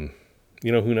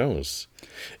 you know, who knows?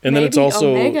 And then it's Maybe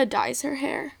also Omega dyes her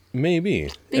hair maybe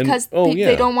because and,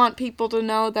 they don't want people to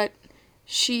know that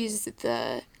she's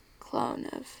the clone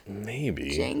of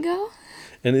maybe. Jango.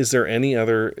 And is there any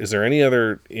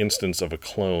other instance of a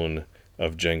clone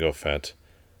of Jango Fett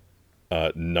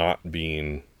not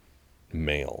being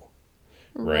male?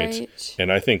 Right?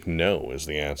 And I think no is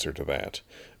the answer to that.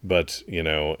 But, you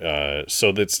know,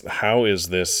 so that's, how is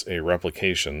this a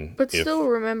replication? But still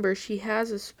remember, she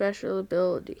has a special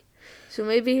ability. So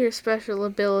maybe her special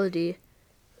ability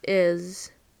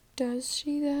is Does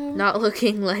she though? not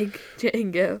looking like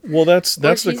Jango. Well, that's Or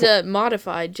the she's a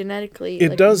modified, genetically It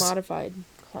like, does- modified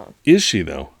clone. is she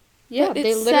though? Yeah, But it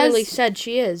they literally says- said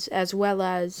she is, as well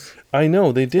as I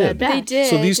know they did. They They did.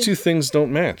 So these two things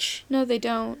don't match, No, they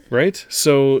don't. right?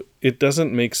 So it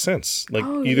doesn't make sense. Like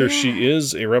Oh, either yeah. she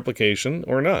is a replication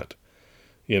or not.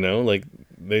 You know, like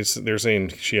they're saying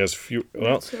she has so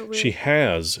weird. she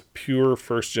has pure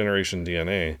first generation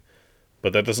DNA,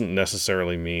 but that doesn't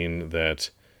necessarily mean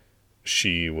that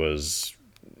she was,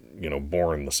 you know,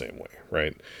 born the same way,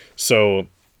 right? So,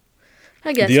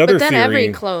 I guess. The other but then every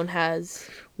theory- clone has.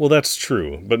 well, that's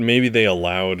true, but maybe they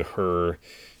allowed her,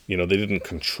 you know, they didn't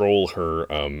control her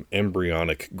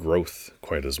embryonic growth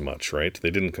quite as much, right? They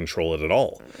didn't control it at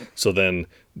all. So then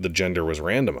the gender was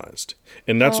randomized.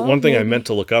 And that's one thing I meant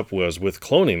to look up was with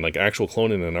cloning, like actual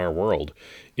cloning in our world,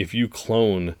 if you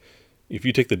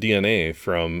take the DNA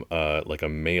from like a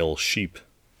male sheep,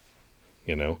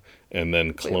 you know, and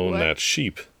then clone what? that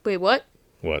sheep. Wait, what?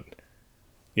 What?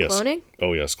 Yes. Cloning?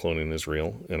 Oh, yes, cloning is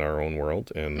real in our own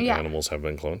world, and Yeah. animals have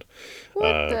been cloned.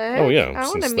 What the heck? Oh yeah, I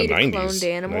want since to the meet a 90s,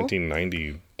 cloned animal.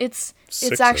 1990. It's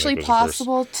Six, it's I actually think, was the first.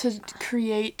 possible to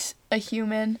create a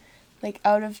human like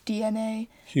out of DNA,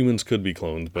 Humans could be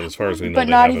cloned, but as far as we know, but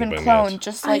they not haven't even been cloned, yet.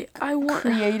 just like I want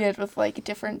created with like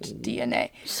different DNA.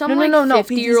 some No, like no, no, no,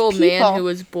 50-year-old these man people- who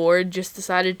was bored just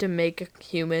decided to make a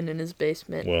human in his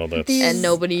basement, Well, that's These- and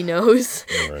nobody knows.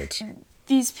 all right.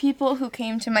 These people who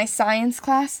came to my science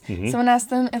class, Mm-hmm. someone asked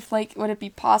them if like would it be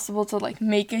possible to like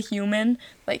make a human,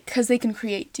 like cuz they can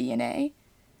create DNA.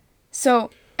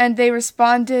 So, and they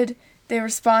responded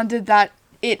that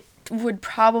it would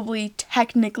probably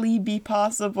technically be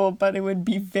possible, but it would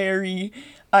be very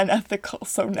unethical,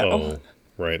 so no. Oh,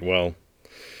 right. Well,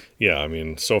 yeah. I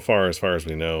mean, so far as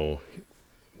we know,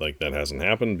 like that hasn't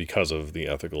happened because of the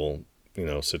ethical, you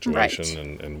know, situation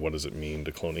Right. and what does it mean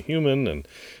to clone a human,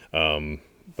 and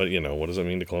But what does it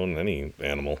mean to clone any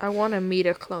animal? I want to meet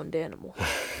a cloned animal.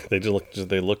 They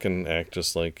look and act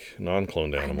just like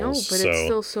non-cloned I know, animals. but it's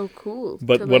still so cool.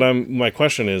 But my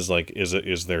question is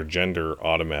is their gender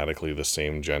automatically the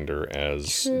same gender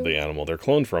as the animal they're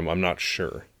cloned from? I'm not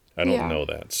sure. I don't know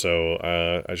that. So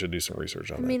I should do some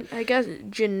research on that. I mean, I guess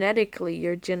genetically,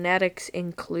 your genetics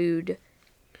include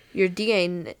your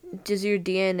DNA. Does your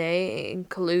DNA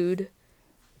include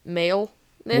male?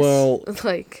 Well,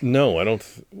 like no, I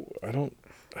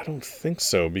don't think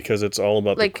so, because it's all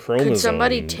about like the chromosome. could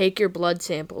somebody take your blood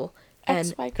sample and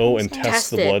XY and chromosome. test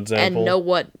the blood it sample and know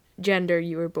what gender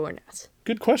you were born as?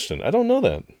 Good question. I don't know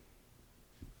that.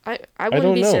 I don't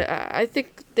wouldn't be. know. I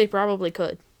think they probably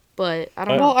could, but I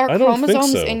don't Well, know. are I don't think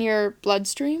chromosomes so. in your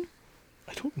bloodstream?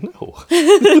 I don't know.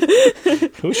 I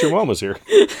wish your mom was here.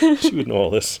 She would know all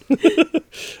this.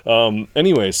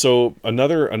 Anyway, so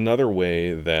another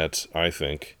way that I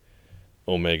think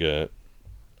Omega,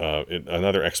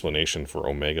 another explanation for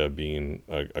Omega being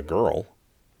a girl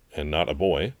and not a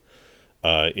boy,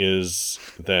 is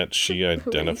that she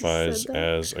identifies that.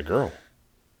 as a girl,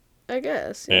 I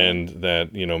guess. Yeah. and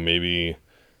that maybe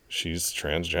she's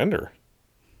transgender,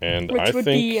 and Which I would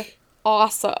think be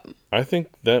awesome. I think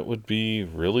that would be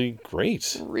really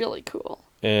great. Really cool.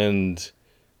 And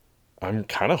I'm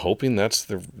kind of hoping that's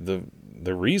the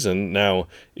reason. Now,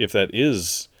 if that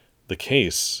is the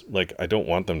case, like, I don't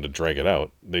want them to drag it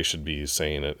out. They should be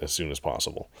saying it as soon as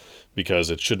possible, because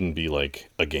it shouldn't be like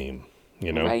a game,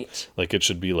 Right. Like, it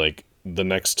should be like the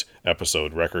next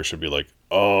episode. Wrecker should be like,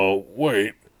 "Oh,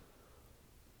 wait.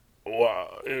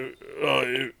 Wow,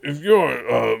 if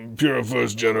you're pure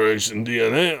first generation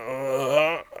DNA,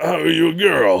 how are you a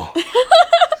girl?"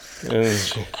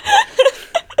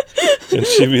 And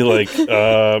she'd be like,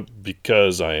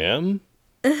 "Because I am."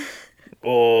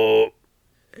 "Oh,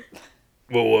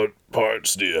 well, what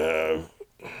parts do you have?"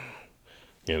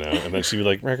 And then she'd be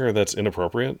like, "Wrecker, that's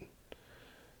inappropriate.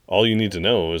 All you need to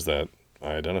know is that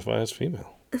I identify as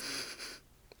female."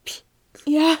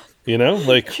 Yeah.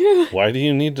 True. Why do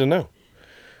you need to know?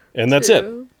 And that's it,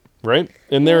 right?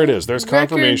 And there it is. There's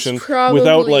confirmation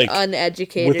without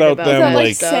uneducated without about them that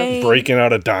like stuff. saying- breaking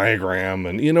out a diagram,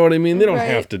 and you know what I mean. They don't Right.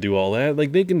 have to do all that.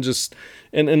 Like, they can just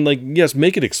and like, yes,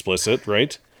 make it explicit,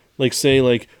 right? Like, say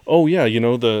like, "Oh yeah,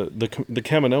 the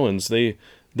Kaminoans,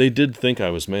 they did think I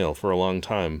was male for a long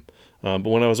time, but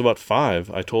when I was about 5,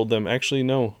 I told them, actually,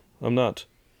 no, I'm not.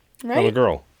 Right. I'm a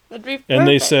girl." That'd be And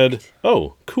they perfect. said,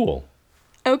 "Oh, cool."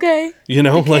 Okay. Like,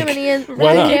 why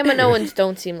not? Kaminoans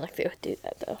don't seem like they would do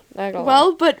that, though. Not gonna lie.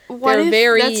 Well, but what They're if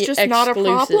very that's just not a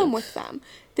problem exclusive. with them?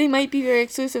 They might be very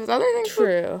exclusive with other things. but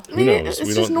True. Who maybe knows? It's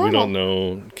We just don't normal.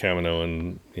 know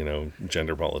Kaminoan,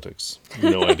 gender politics.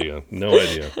 No idea. No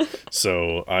idea.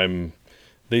 So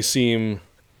they seem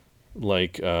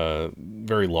like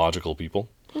very logical people.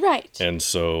 Right. And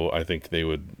so I think they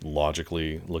would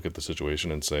logically look at the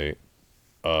situation and say,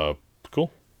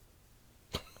 cool.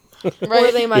 Right.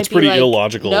 Or they might It's be pretty like,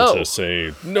 illogical no. to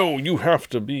say, "No, you have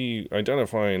to be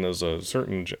identifying as a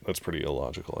certain..." That's pretty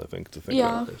illogical, I think, to think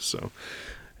Yeah. that way. So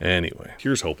anyway,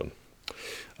 here's hoping.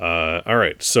 All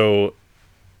right, so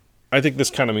I think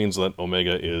this kind of means that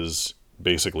Omega is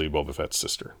basically Boba Fett's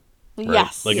sister. Right?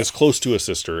 Yes. Like, as close to a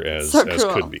sister as So as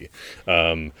cool. could be.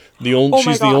 my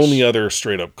She's the gosh. only other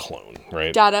straight up clone,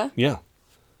 right? Dada, Yeah.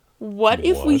 what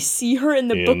if we What? see her in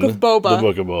the In Book of Boba? The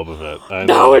Book of Boba Fett. I That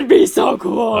know. would be so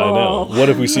cool. I know. What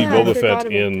if we see Yeah, I Boba forgot Fett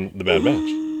about in The Bad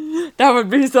Batch? That would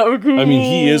be so cool. I mean,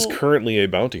 he is currently a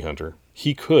bounty hunter.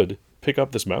 He could pick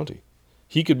up this bounty.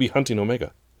 He could be hunting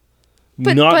Omega,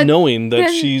 not but knowing that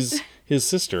then- she's his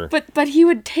sister. But he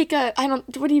would take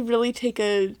would he really take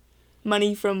a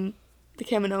money from the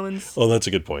Kaminoans? Oh, that's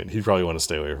a good point. He'd probably want to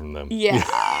stay away from them.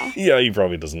 Yeah. Yeah, he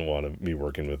probably doesn't want to be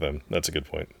working with them. That's a good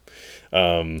point.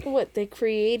 What? They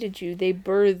created you. They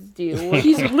birthed you.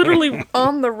 He's literally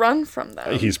on the run from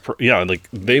them. Like,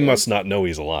 they must not know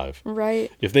he's alive.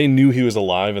 Right. If they knew he was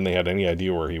alive and they had any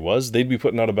idea where he was, they'd be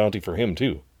putting out a bounty for him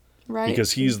too, Right.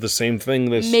 because he's the same thing.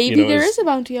 This maybe there is a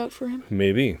bounty out for him.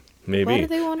 Maybe. Why do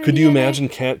they want her Could you DNA? imagine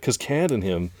Cad? Because Cad and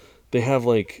him, they have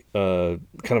like kind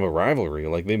of a rivalry.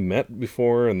 Like, they met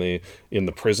before, and they in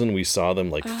the prison we saw them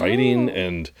like fighting,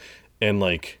 Oh. and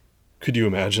like, could you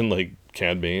imagine like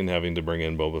Cad Bane having to bring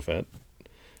in Boba Fett?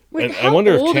 Wait, And I how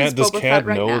wonder if old Cad is does Boba Cad Fett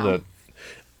right know now? that.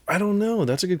 I don't know.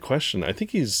 That's a good question. I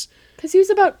think he's Because he was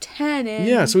about 10 and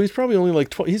yeah. So he's probably only like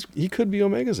 12. He could be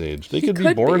Omega's age. They He could be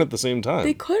could born be. at the same time.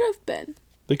 they could have been.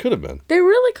 They could have been. They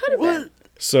really could have been.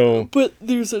 So But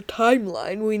there's a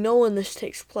timeline. We know when this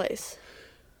takes place.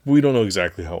 we don't know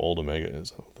exactly how old Omega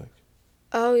is. I don't think.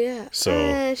 Oh yeah. So,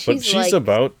 but she's she's like,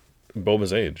 about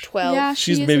Boba's age. 12. Yeah,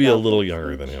 She's she is maybe a about little Boba's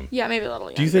younger age. than him. Yeah, maybe a little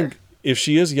younger. Do you think if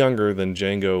she is younger, then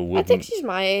Django I wouldn't? think she's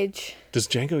my age. Did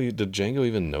Django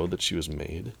even know that she was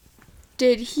made?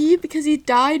 Did he? Because he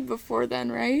died before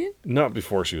then, right? Not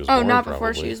before she was Oh, born. not before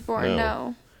probably. she was born.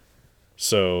 No.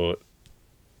 So,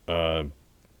 did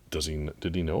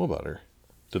he know about her?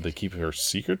 Did they keep her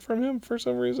secret from him for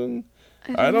some reason?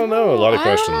 I don't know. A lot of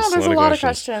questions. I don't know. There's a lot of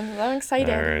questions. I'm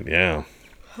excited. All right, yeah.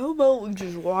 How about we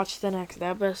just watch the next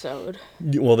episode?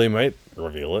 Well, they might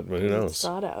reveal it, but who knows? It's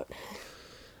not out.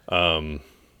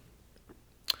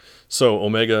 So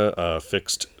Omega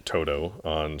fixed Toto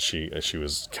on she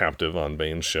was captive on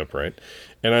Bane's ship, right?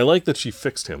 And I like that she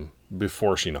fixed him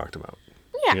before she knocked him out.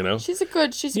 Yeah, You know? she's a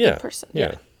good person.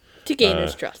 Yeah. To gain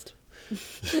his trust.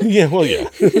 Yeah, well, yeah.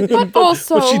 But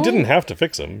also, But she didn't have to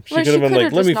fix him. She Right, could have she been like,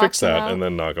 could've let me just fix knocked him that, out. and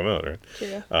then knock him out, right?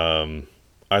 Yeah.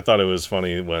 I thought it was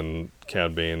funny when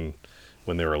Cad Bane,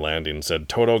 when they were landing, said,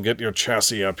 Toto, get your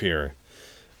chassis up here.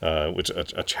 Which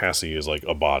a chassis is like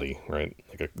a body, right?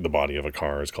 Like the body of a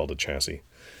car is called a chassis.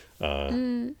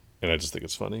 And I just think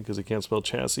it's funny because he can't spell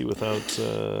chassis without,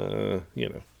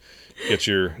 get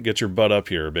your butt up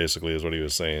here, basically, is what he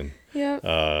was saying.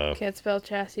 yeah. Can't spell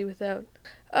chassis without.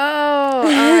 Oh,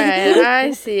 alright.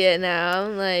 I see it now.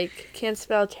 I'm like, can't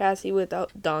spell chassis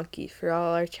without donkey for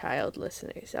all our child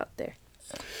listeners out there.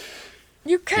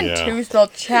 You can Yeah. too spell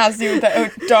chassis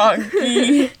without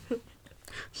donkey.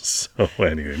 So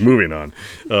anyway, moving on.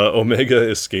 Omega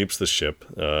escapes the ship.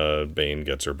 Bane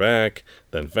gets her back.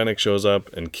 Then Fennec shows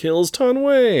up and kills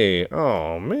Tonway.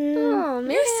 Oh man. Oh,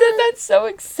 man. You said that so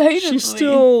excitedly.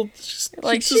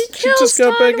 She just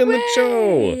got back in the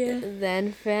show.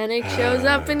 Then Fennec shows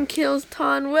up and kills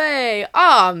Tonway.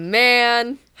 Oh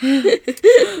man.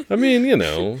 I mean,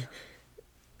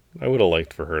 I would have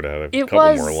liked for her to have a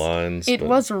couple more lines. It but-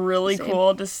 was really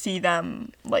cool to see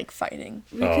them like fighting.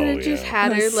 We could have just yeah.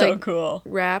 had It her was so like cool.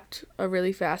 rapped a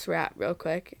really fast rap real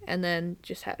quick and then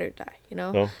just had her die,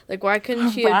 Oh. Like why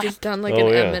couldn't she have just done like Oh,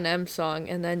 an yeah. Eminem song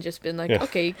and then just been like, Yeah.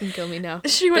 okay, you can kill me now.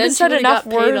 She would Then have said would've enough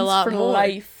got paid words a lot for more.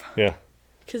 life. Yeah.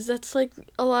 Cuz that's like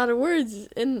a lot of words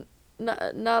in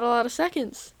not a lot of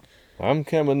seconds. I'm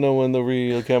Kaminoan, the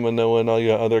real Kaminoan. All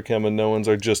your other Kaminoans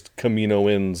are just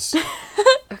Kaminoans.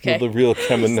 Okay. The real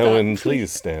Kaminoan, please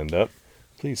stand up.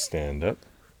 Please stand up.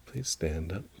 Please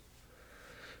stand up.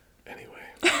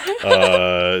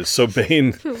 Anyway. So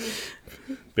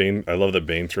Bane, I love that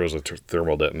Bane throws a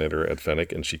thermal detonator at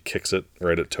Fennec and she kicks it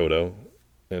right at Toto.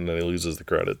 And then he loses the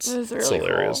credits. It was It's really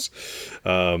hilarious.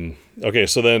 Okay,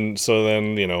 so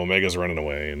then Omega's running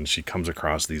away and she comes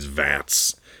across these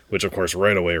vats, which of course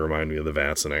right away remind me of the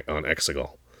vats on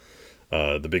Exegol.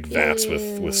 The big vats with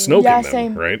Snoke Yeah, in them,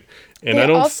 same. right? And They I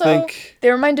don't also, think they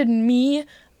reminded me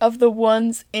of the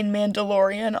ones in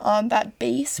Mandalorian on that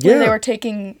base where they Yeah. were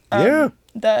taking Yeah.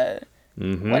 the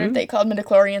what are they called,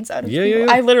 midichlorians out of Yeah, people. yeah,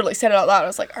 yeah. I literally said it out loud. I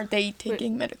was like, are they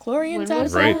taking midichlorians when out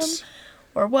was of right them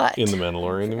or what? in the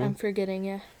Mandalorian. You I'm mean? forgetting,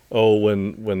 yeah. Oh,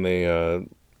 when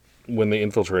they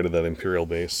infiltrated that Imperial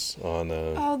base on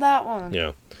Oh, that one.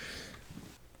 yeah.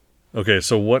 Okay,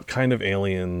 so what kind of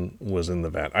alien was in the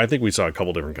vat? I think we saw a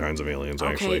couple different kinds of aliens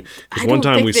actually. Because one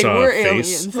time we saw a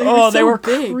face. They were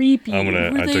creepy. I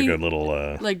took a little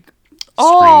like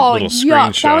Oh, little yeah, that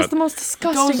was screenshot the most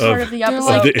disgusting part of the they're episode.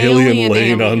 like of the alien alien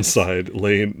laying on aliens. side,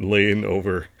 laying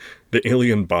over the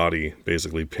alien body,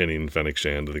 basically pinning Fennec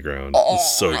Shan to the ground.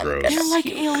 It's so gross. they're like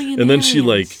alien. And then she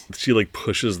aliens.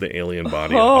 pushes the alien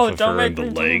body Oh, off of don't her, and make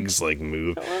the me do legs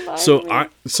move. So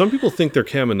some people think they're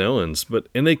Kaminoans,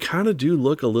 and they kind of do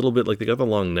look a little bit like they got the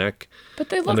long neck But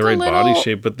they look and the a right little... body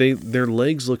shape, but their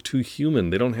legs look too human.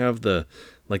 They don't have the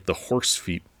horse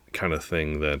feet kind of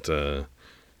thing that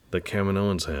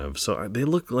Kaminoans have. So they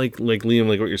look like Liam,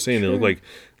 like what you're saying. They look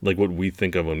like what we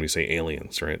think of when we say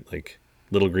aliens, right? Like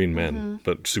little green men,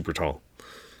 but super tall.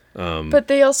 But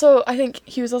they also, I think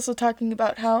he was also talking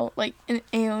about how, like,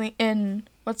 in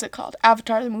what's it called?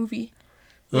 Avatar the movie.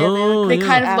 Oh, They yeah.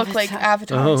 kind of look like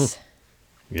Avatar. avatars.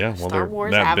 Yeah, well, Star they're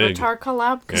Wars that big. Avatar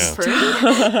collab Yeah.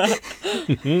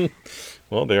 confirmed.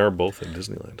 Well, they are both at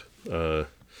Disneyland.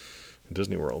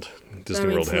 Disney World. Disney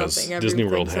World has Disney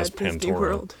Pantora,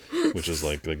 World. which is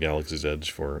like the Galaxy's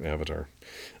Edge for Avatar.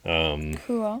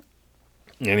 Cool.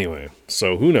 Anyway,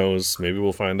 so who knows? Maybe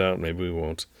we'll find out. Maybe we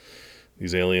won't.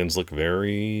 These aliens look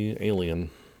very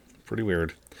alien. Pretty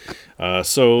weird.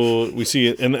 So we see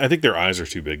it, and I think their eyes are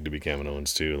too big to be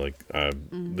Kaminoans too. Like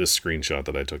this screenshot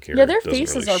that I took here. Yeah, their doesn't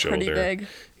faces really are show pretty big.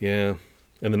 Yeah,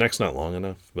 and the neck's not long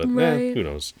enough, but Right. who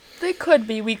knows? They could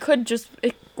be. We could just...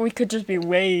 we could just be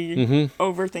way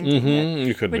overthinking it. Mm-hmm.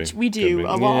 You could Which be. we Could do be. a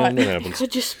Yeah, lot. that It happens.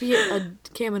 could just be a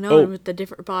Kaminoan Oh. with a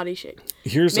different body shape.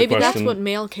 Here's Maybe the question. that's what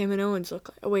male Kaminoans look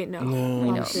like. Oh wait, no.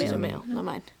 Lamasu a male. Never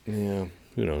mind. Yeah,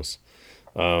 who knows?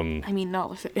 I mean, not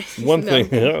with it. One thing,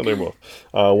 yeah, they're both.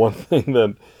 One thing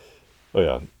that, oh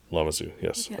yeah, Lamasu,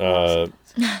 yes.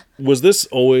 Was this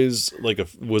always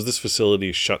was this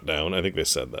facility shut down? I think they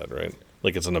said that, right?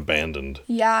 Like it's an abandoned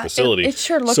Yeah, facility. it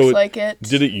sure looks So like it.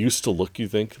 Did it used to look, you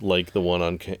think, like the one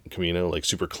on Camino, like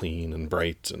super clean and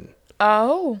bright and,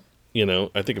 Oh.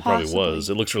 I think it probably Possibly. was.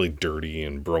 It looks really dirty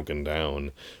and broken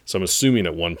down. So I'm assuming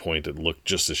at one point it looked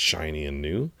just as shiny and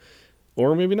new.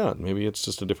 Or maybe not. Maybe it's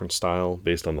just a different style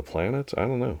based on the planet. I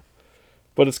don't know.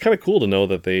 But it's kind of cool to know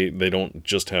that they don't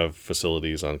just have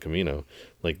facilities on Camino.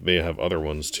 Like, they have other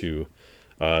ones, too.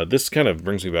 This kind of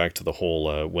brings me back to the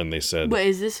whole, when they said... But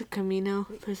is this a Camino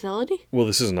facility? Well,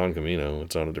 this isn't on Camino.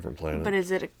 It's on a different planet. But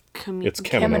is it a Camino? It's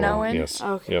Kaminoan, Kaminoan? yes.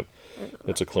 Okay. Yep.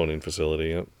 It's a cloning facility,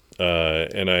 yep.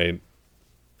 And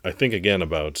I think, again,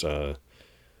 about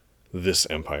this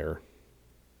empire.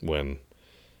 When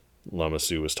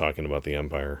Lamasu was talking about the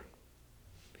empire,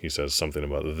 he says something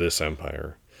about this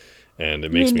empire. And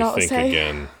it makes me think Nalase?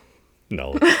 again...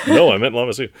 No, I meant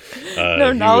Lamasu.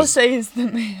 No, he Nalase is the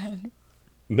man.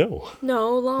 No,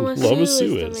 No, Lamasu Lamasu is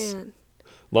is. the man.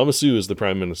 Lamasu is the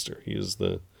prime minister. He is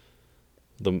the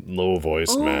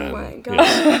low-voiced man. Oh my god.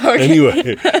 Yeah.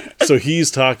 Anyway, so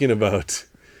he's talking about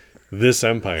this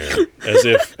empire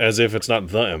as if it's not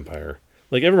the empire.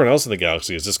 Like everyone else in the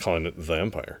galaxy is just calling it the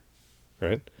empire,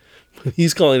 right?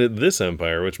 He's calling it this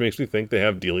empire, which makes me think they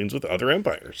have dealings with other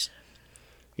empires.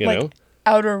 You Like know?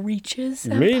 Outer Reaches.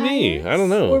 Maybe. Empires? I don't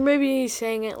know. Or maybe he's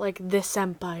saying it like this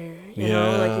empire. You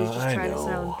know, like he's just trying to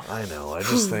sound. I know. I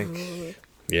just think.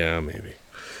 Yeah, maybe.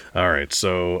 All right.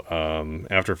 So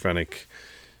after Fennec,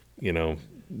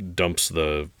 dumps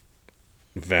the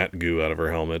vat goo out of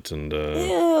her helmet, and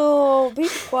Ew, be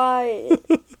quiet.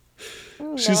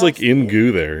 she's like in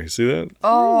goo there. You see that?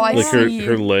 Oh, I Like see.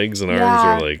 her legs and arms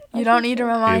Yeah. are like You don't need to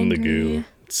remind in the me. goo.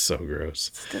 It's so gross.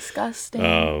 It's disgusting.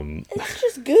 It's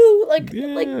just goo. Like Yeah,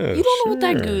 you don't know what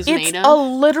that sure. goo's it's made a of.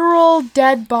 literal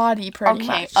dead body, pretty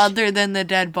Okay, much. other than the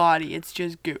dead body, it's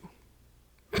just goo.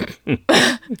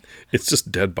 It's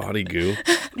just dead body goo.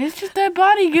 It's just dead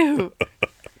body goo.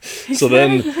 So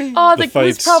then, Oh, the the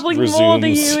glue fights probably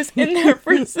molding resumes. you was in there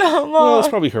for so long. well, it's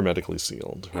probably hermetically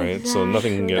sealed, right? So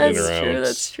nothing can get in That's or out. true.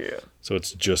 That's true. So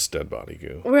it's just dead body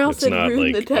goo. Or else it's it'd not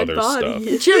ruin like the dead other body.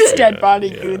 stuff. Just dead body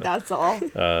yeah. goo. That's all.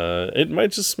 It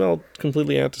might just smell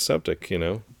completely antiseptic,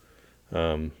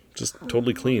 just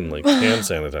totally clean, like hand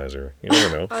sanitizer. You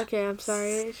never know. Okay, I'm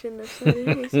sorry. I shouldn't have said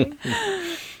anything.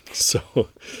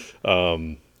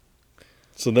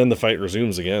 So then the fight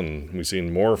resumes again. We've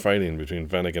seen more fighting between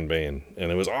Fennec and Bane,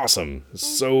 and it was awesome. It's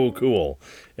so cool.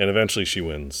 And eventually she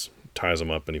wins, ties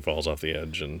him up, and he falls off the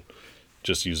edge, and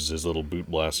just uses his little boot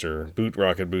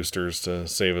rocket boosters to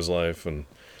save his life, and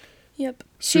Yep.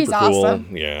 super She's cool.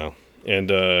 awesome. Yeah.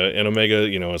 And Omega,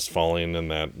 is falling in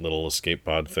that little escape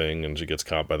pod thing, and she gets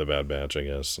caught by the Bad Batch, I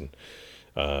guess. And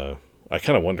I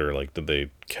kind of wonder, did they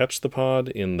catch the pod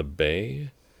in the bay,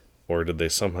 or did they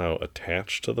somehow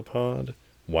attach to the pod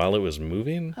while it was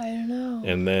moving I don't know.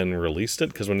 and then released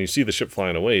it? Because when you see the ship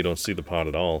flying away, you don't see the pod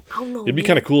at all. Oh, no, It'd be man.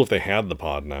 kind of cool if they had the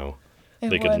pod now. It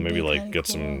They could would maybe be kinda get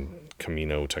cool. some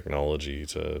Camino technology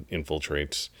to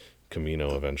infiltrate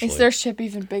Camino eventually. Is their ship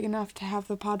even big enough to have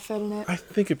the pod fit in it? I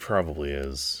think it probably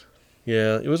is.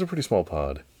 Yeah, it was a pretty small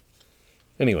pod.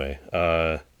 Anyway,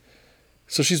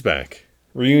 so she's back.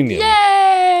 Reunion.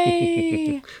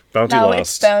 Yay! Bounty Now lost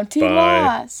it's Bounty by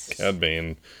lost. Cad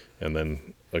Bane, and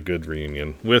then a good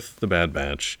reunion with the Bad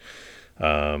Batch.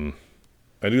 I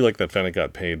do like that Fennec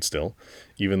got paid still,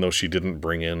 even though she didn't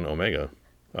bring in Omega.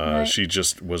 Right. She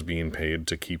just was being paid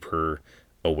to keep her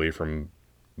away from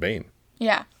Bane,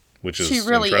 Yeah. which is She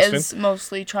really interesting. is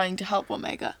mostly trying to help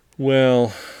Omega.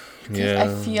 Well, yeah.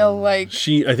 I feel like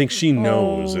I think she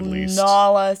knows at least.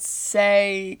 Nala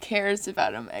Say cares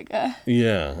about Omega.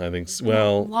 Yeah, I think.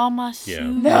 Well, Llama yeah. Su.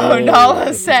 No,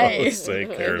 Nala Say. Nala Say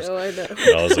cares. I know.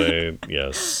 Nala Say,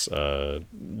 yes, at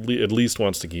least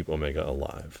wants to keep Omega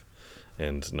alive,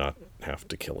 and not have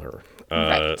to kill her.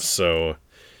 Right.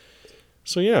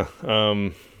 So yeah.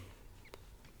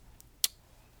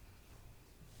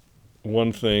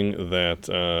 One thing that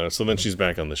so then she's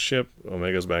back on the ship.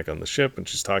 Omega's back on the ship, and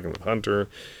she's talking with Hunter,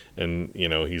 and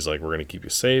he's like, "We're gonna keep you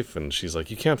safe," and she's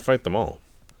like, "You can't fight them all."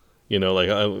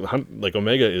 Like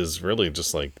Omega is really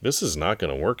just like, "This is not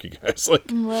gonna work, you guys."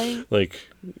 Right. Like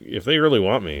if they really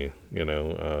want me,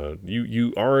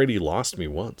 you already lost me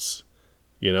once.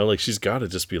 You know, like she's got to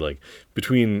just be like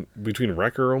between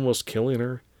Wrecker almost killing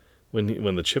her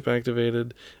when the chip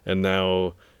activated, and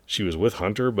now she was with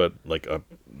Hunter, but like a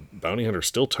bounty hunter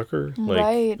still took her. Like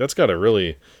Right. that's got to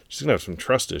really, she's gonna have some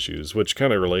trust issues, which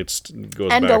kind of goes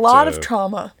And back a lot to, of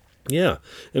trauma. yeah,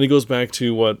 and it goes back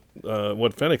to what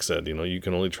Fennec said. You know, you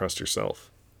can only trust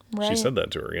yourself. She Right. said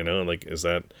that to her. You know, like is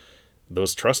that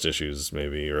those trust issues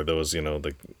maybe, or those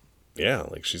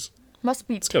like she's Must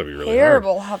be gotta be really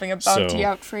terrible having a bounty So-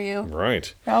 out for you.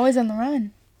 right. You're always on the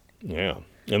run. Yeah.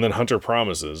 And then Hunter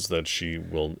promises that she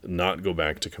will not go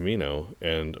back to Camino,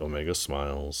 and Omega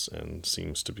smiles and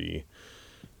seems to be,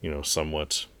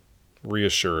 somewhat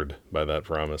reassured by that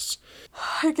promise.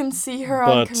 I can see her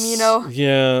on Camino.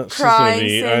 Yeah, she's crying, gonna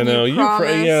be. I saying know you you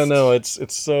cry. Yeah, promised. no,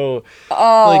 it's so.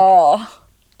 Oh.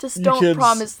 Just you don't kids-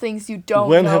 promise things you don't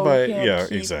When know have I? you can't Yeah,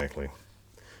 keep. exactly.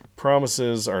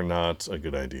 Promises are not a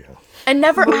good idea. And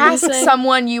never What were you ask saying?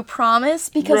 someone you promise,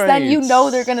 because then you Right.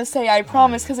 know they're going to say, I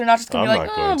promise, because they're not just going to I'm be like,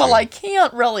 not going but to." I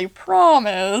can't really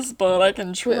promise, but I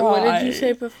can try. Wait, what did you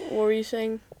say before? What were you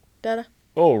saying, Dada?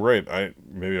 Oh, right.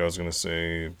 Maybe I was gonna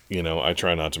say, I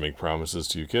try not to make promises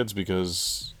to you kids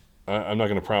because I'm not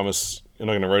gonna promise. I'm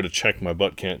not gonna write a check my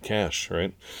butt can't cash,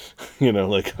 right? I'm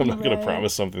not gonna Right.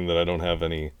 promise something that I don't have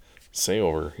any say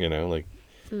over.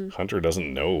 Hunter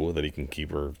doesn't know that he can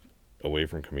keep her away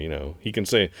from Camino. He can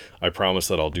say, "I promise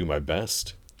that I'll do my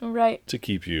best Right. to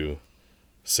keep you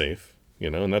safe,"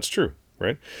 and that's true,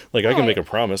 right? Like I can make a Right.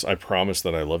 promise. I promise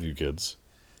that I love you kids,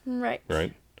 Right.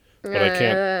 right? But I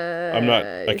can't.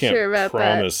 I can't sure about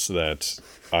promise that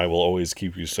I will always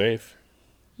keep you safe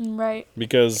Right.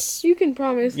 because, You can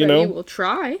promise You that know, you will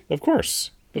try. of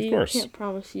course, But you can't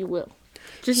promise you will.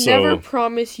 Just So- never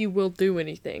promise you will do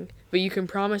anything. But you can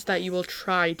promise that you will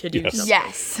try to do Yes. something.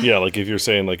 Yes. Yeah, like if you're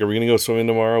saying like, "Are we gonna go swimming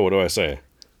tomorrow?" What do I say?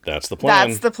 That's the plan.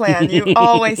 That's the plan. You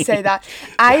always say that.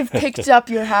 I've picked up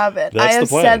your habit. That's I the have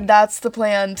plan. said that's the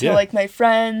plan to Yeah. like my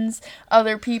friends,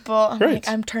 other people. I'm Right. like,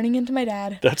 I'm turning into my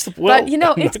dad. That's the But I'm it's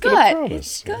not gonna good. promise.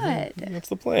 It's good. That's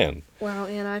the plan. Wow,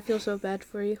 Anna, I feel so bad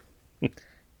for you. I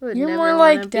would You're never more wanna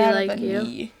like be dad like than you.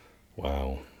 me.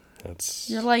 Wow, that's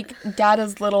You're like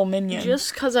Dada's little minion.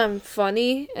 Just because I'm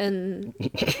funny and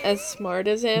as smart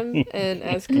as him and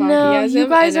as cocky No, as you him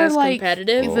guys and are as like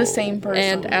competitive the same person.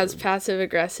 and as passive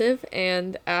aggressive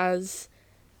and as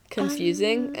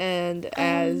confusing and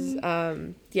as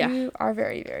yeah. You are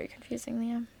very, very confusing,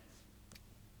 Liam.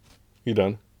 you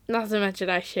done. Not to mention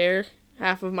I share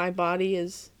half of my body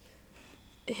is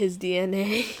his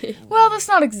DNA. Well, that's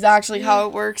not exactly how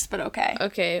it works, but okay.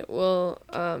 Okay, well,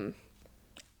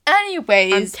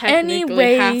 Anyways, I'm technically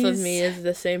anyways. half of me is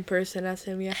the same person as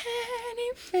him, yeah.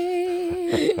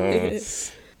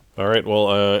 Anyways. All right.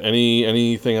 Well,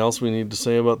 anything else we need to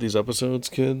say about these episodes,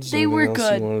 kids? They Anything were else you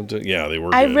good. wanted to- Yeah, they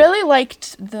were. I good. really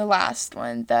liked the last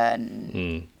one,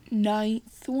 the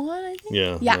ninth one, I think.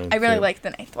 Yeah. Yeah, I really liked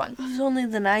the ninth one. It was only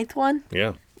the ninth one.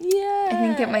 Yeah. Yeah. I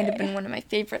think it might have been one of my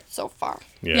favorites so far.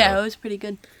 Yeah, it was pretty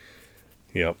good.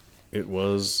 Yep. It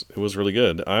was really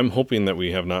good. I'm hoping that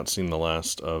we have not seen the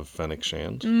last of Fennec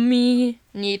Shand, Me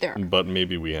neither. but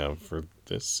maybe we have for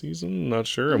this season. Not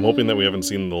sure. I'm hoping that we haven't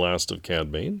seen the last of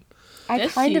Cad Bane. I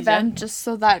This kind of season. am, just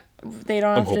so that they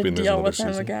don't I'm have to hoping there's deal another with him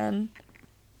season. again.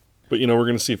 But we're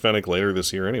going to see Fennec later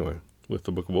this year anyway, with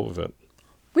the Book of Boba Fett.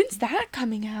 When's that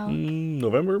coming out?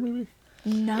 November maybe.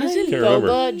 Nice. Isn't Can't remember.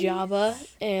 Boba, Jabba,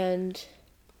 and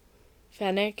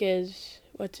Fennec is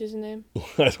what's his name?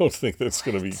 I don't think that's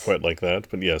going to be quite like that.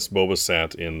 But yes, Boba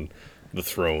sat in the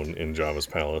throne in Jabba's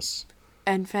palace.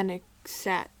 And Fennec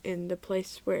sat in the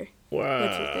place where Wow.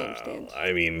 What's his name stands?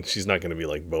 I mean, she's not going to be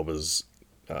like Boba's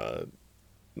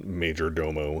major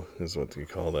domo, is what you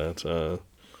call that.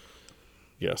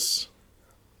 Yes.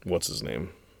 What's his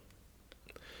name?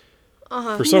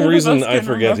 For some None of reason, us I can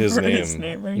forget his remember name, his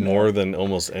name right now. more than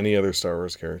almost any other Star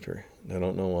Wars character. I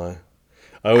don't know why.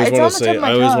 I always It's want on to the tip say of my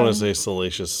I always want tongue. to say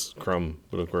Salacious Crumb,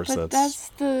 but of course But that's that's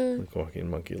the... the Kowakian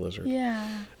monkey lizard. Yeah.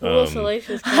 Little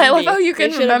Salacious I love Crumb how you They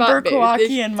can should've remember bought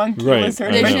Kawaki and Monkey Right,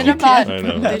 Lizard. I but know. you can't I know.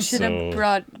 remember. They should have So-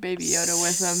 brought Baby Yoda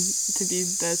with them to be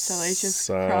the Salacious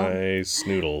Crumb.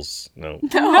 Snoodles. No.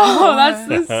 Oh, that's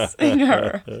the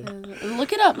singer.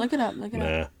 Look it up. Look it up. Look it up.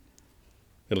 Nah.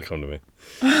 It'll come to me.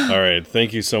 All right.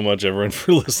 Thank you so much, everyone,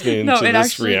 for listening No, to it this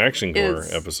actually Reaction Core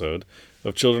is. episode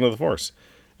of Children of the Force.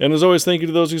 And as always, thank you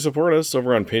to those who support us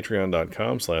over on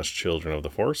patreon.com/Children of the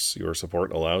Force. Your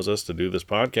support allows us to do this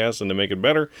podcast and to make it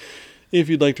better. If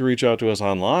you'd like to reach out to us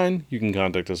online, you can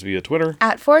contact us via Twitter.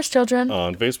 At Forest Children.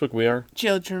 On Facebook, we are.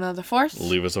 Children of the Force.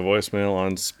 Leave us a voicemail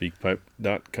on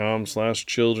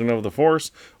speakpipe.com/Children of the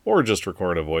Force, or just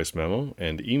record a voice memo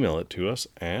and email it to us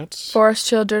at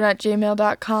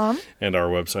forestchildren@gmail.com. And our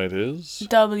website is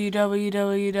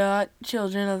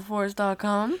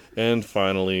www.childrenoftheforce.com. And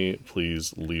finally,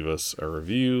 please leave us a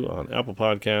review on Apple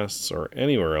Podcasts or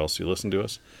anywhere else you listen to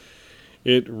us.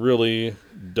 It really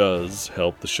does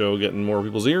help the show get in more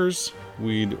people's ears.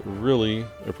 We'd really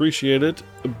appreciate it.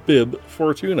 Bib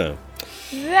Fortuna.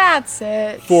 That's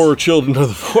it. For Children of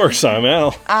the Force, I'm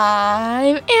Al.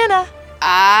 I'm Anna.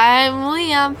 I'm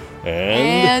Liam.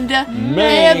 And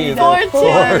May the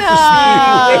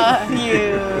Fortuna with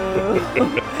you.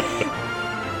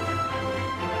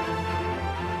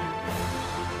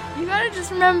 You gotta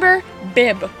just remember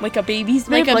bib, like a baby's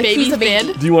bib. Like a baby's he's a baby.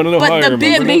 bib. Do you want to know how I But the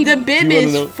remember bib, that? the bib Do you wanna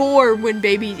is know- for when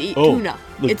babies eat Oh, tuna.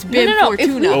 look. It's bib No. for If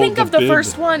we tuna. think of the bib.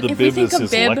 first one, The if we bib think is of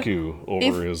his bib, leku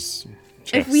over his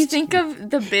chest. if we think of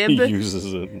the bib, he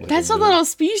uses it. Like that's a bib. little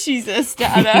speciesist,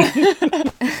 Anna.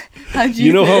 How'd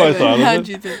You know how I thought How'd of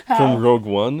you it? think? From Rogue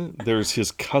One, there's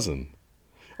his cousin.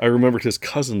 I remembered his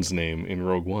cousin's name in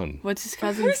Rogue One. What's his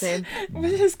cousin's name?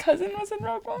 His cousin was in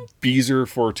Rogue One. Beezer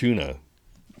Fortuna.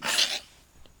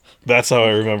 That's how I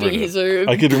remembered Beezer, it.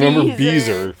 I could remember Beezer.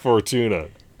 Beezer Fortuna.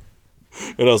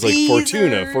 And I was like, Beezer.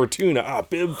 Fortuna,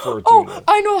 Bib Fortuna. Oh,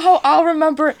 I know how I'll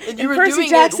remember. In you were Percy doing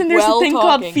it Jackson, there's while a thing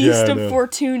called talking. Feast Yeah, I of know.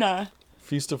 Fortuna.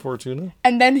 Feast of Fortuna?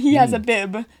 And then he has a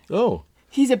bib. Oh,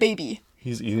 He's a baby.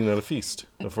 he's eating at a feast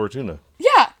of Fortuna.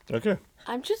 Yeah. Okay.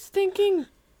 I'm just thinking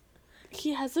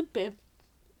he has a bib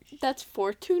that's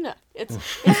for tuna. It's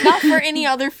not for any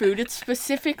other food. It's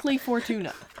specifically for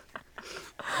tuna.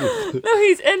 No,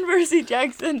 he's in Percy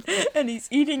Jackson, and he's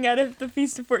eating at the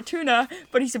Feast of Fortuna,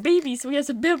 but he's a baby, so he has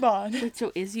a bib on. Wait,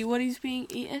 so is he what he's being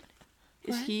eaten?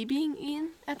 Is he being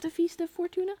eaten at the Feast of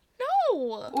Fortuna?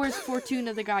 No. Or is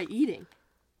Fortuna the guy eating?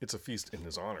 It's a feast in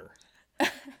his honor.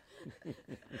 Why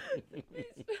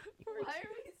are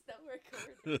we still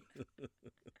recording?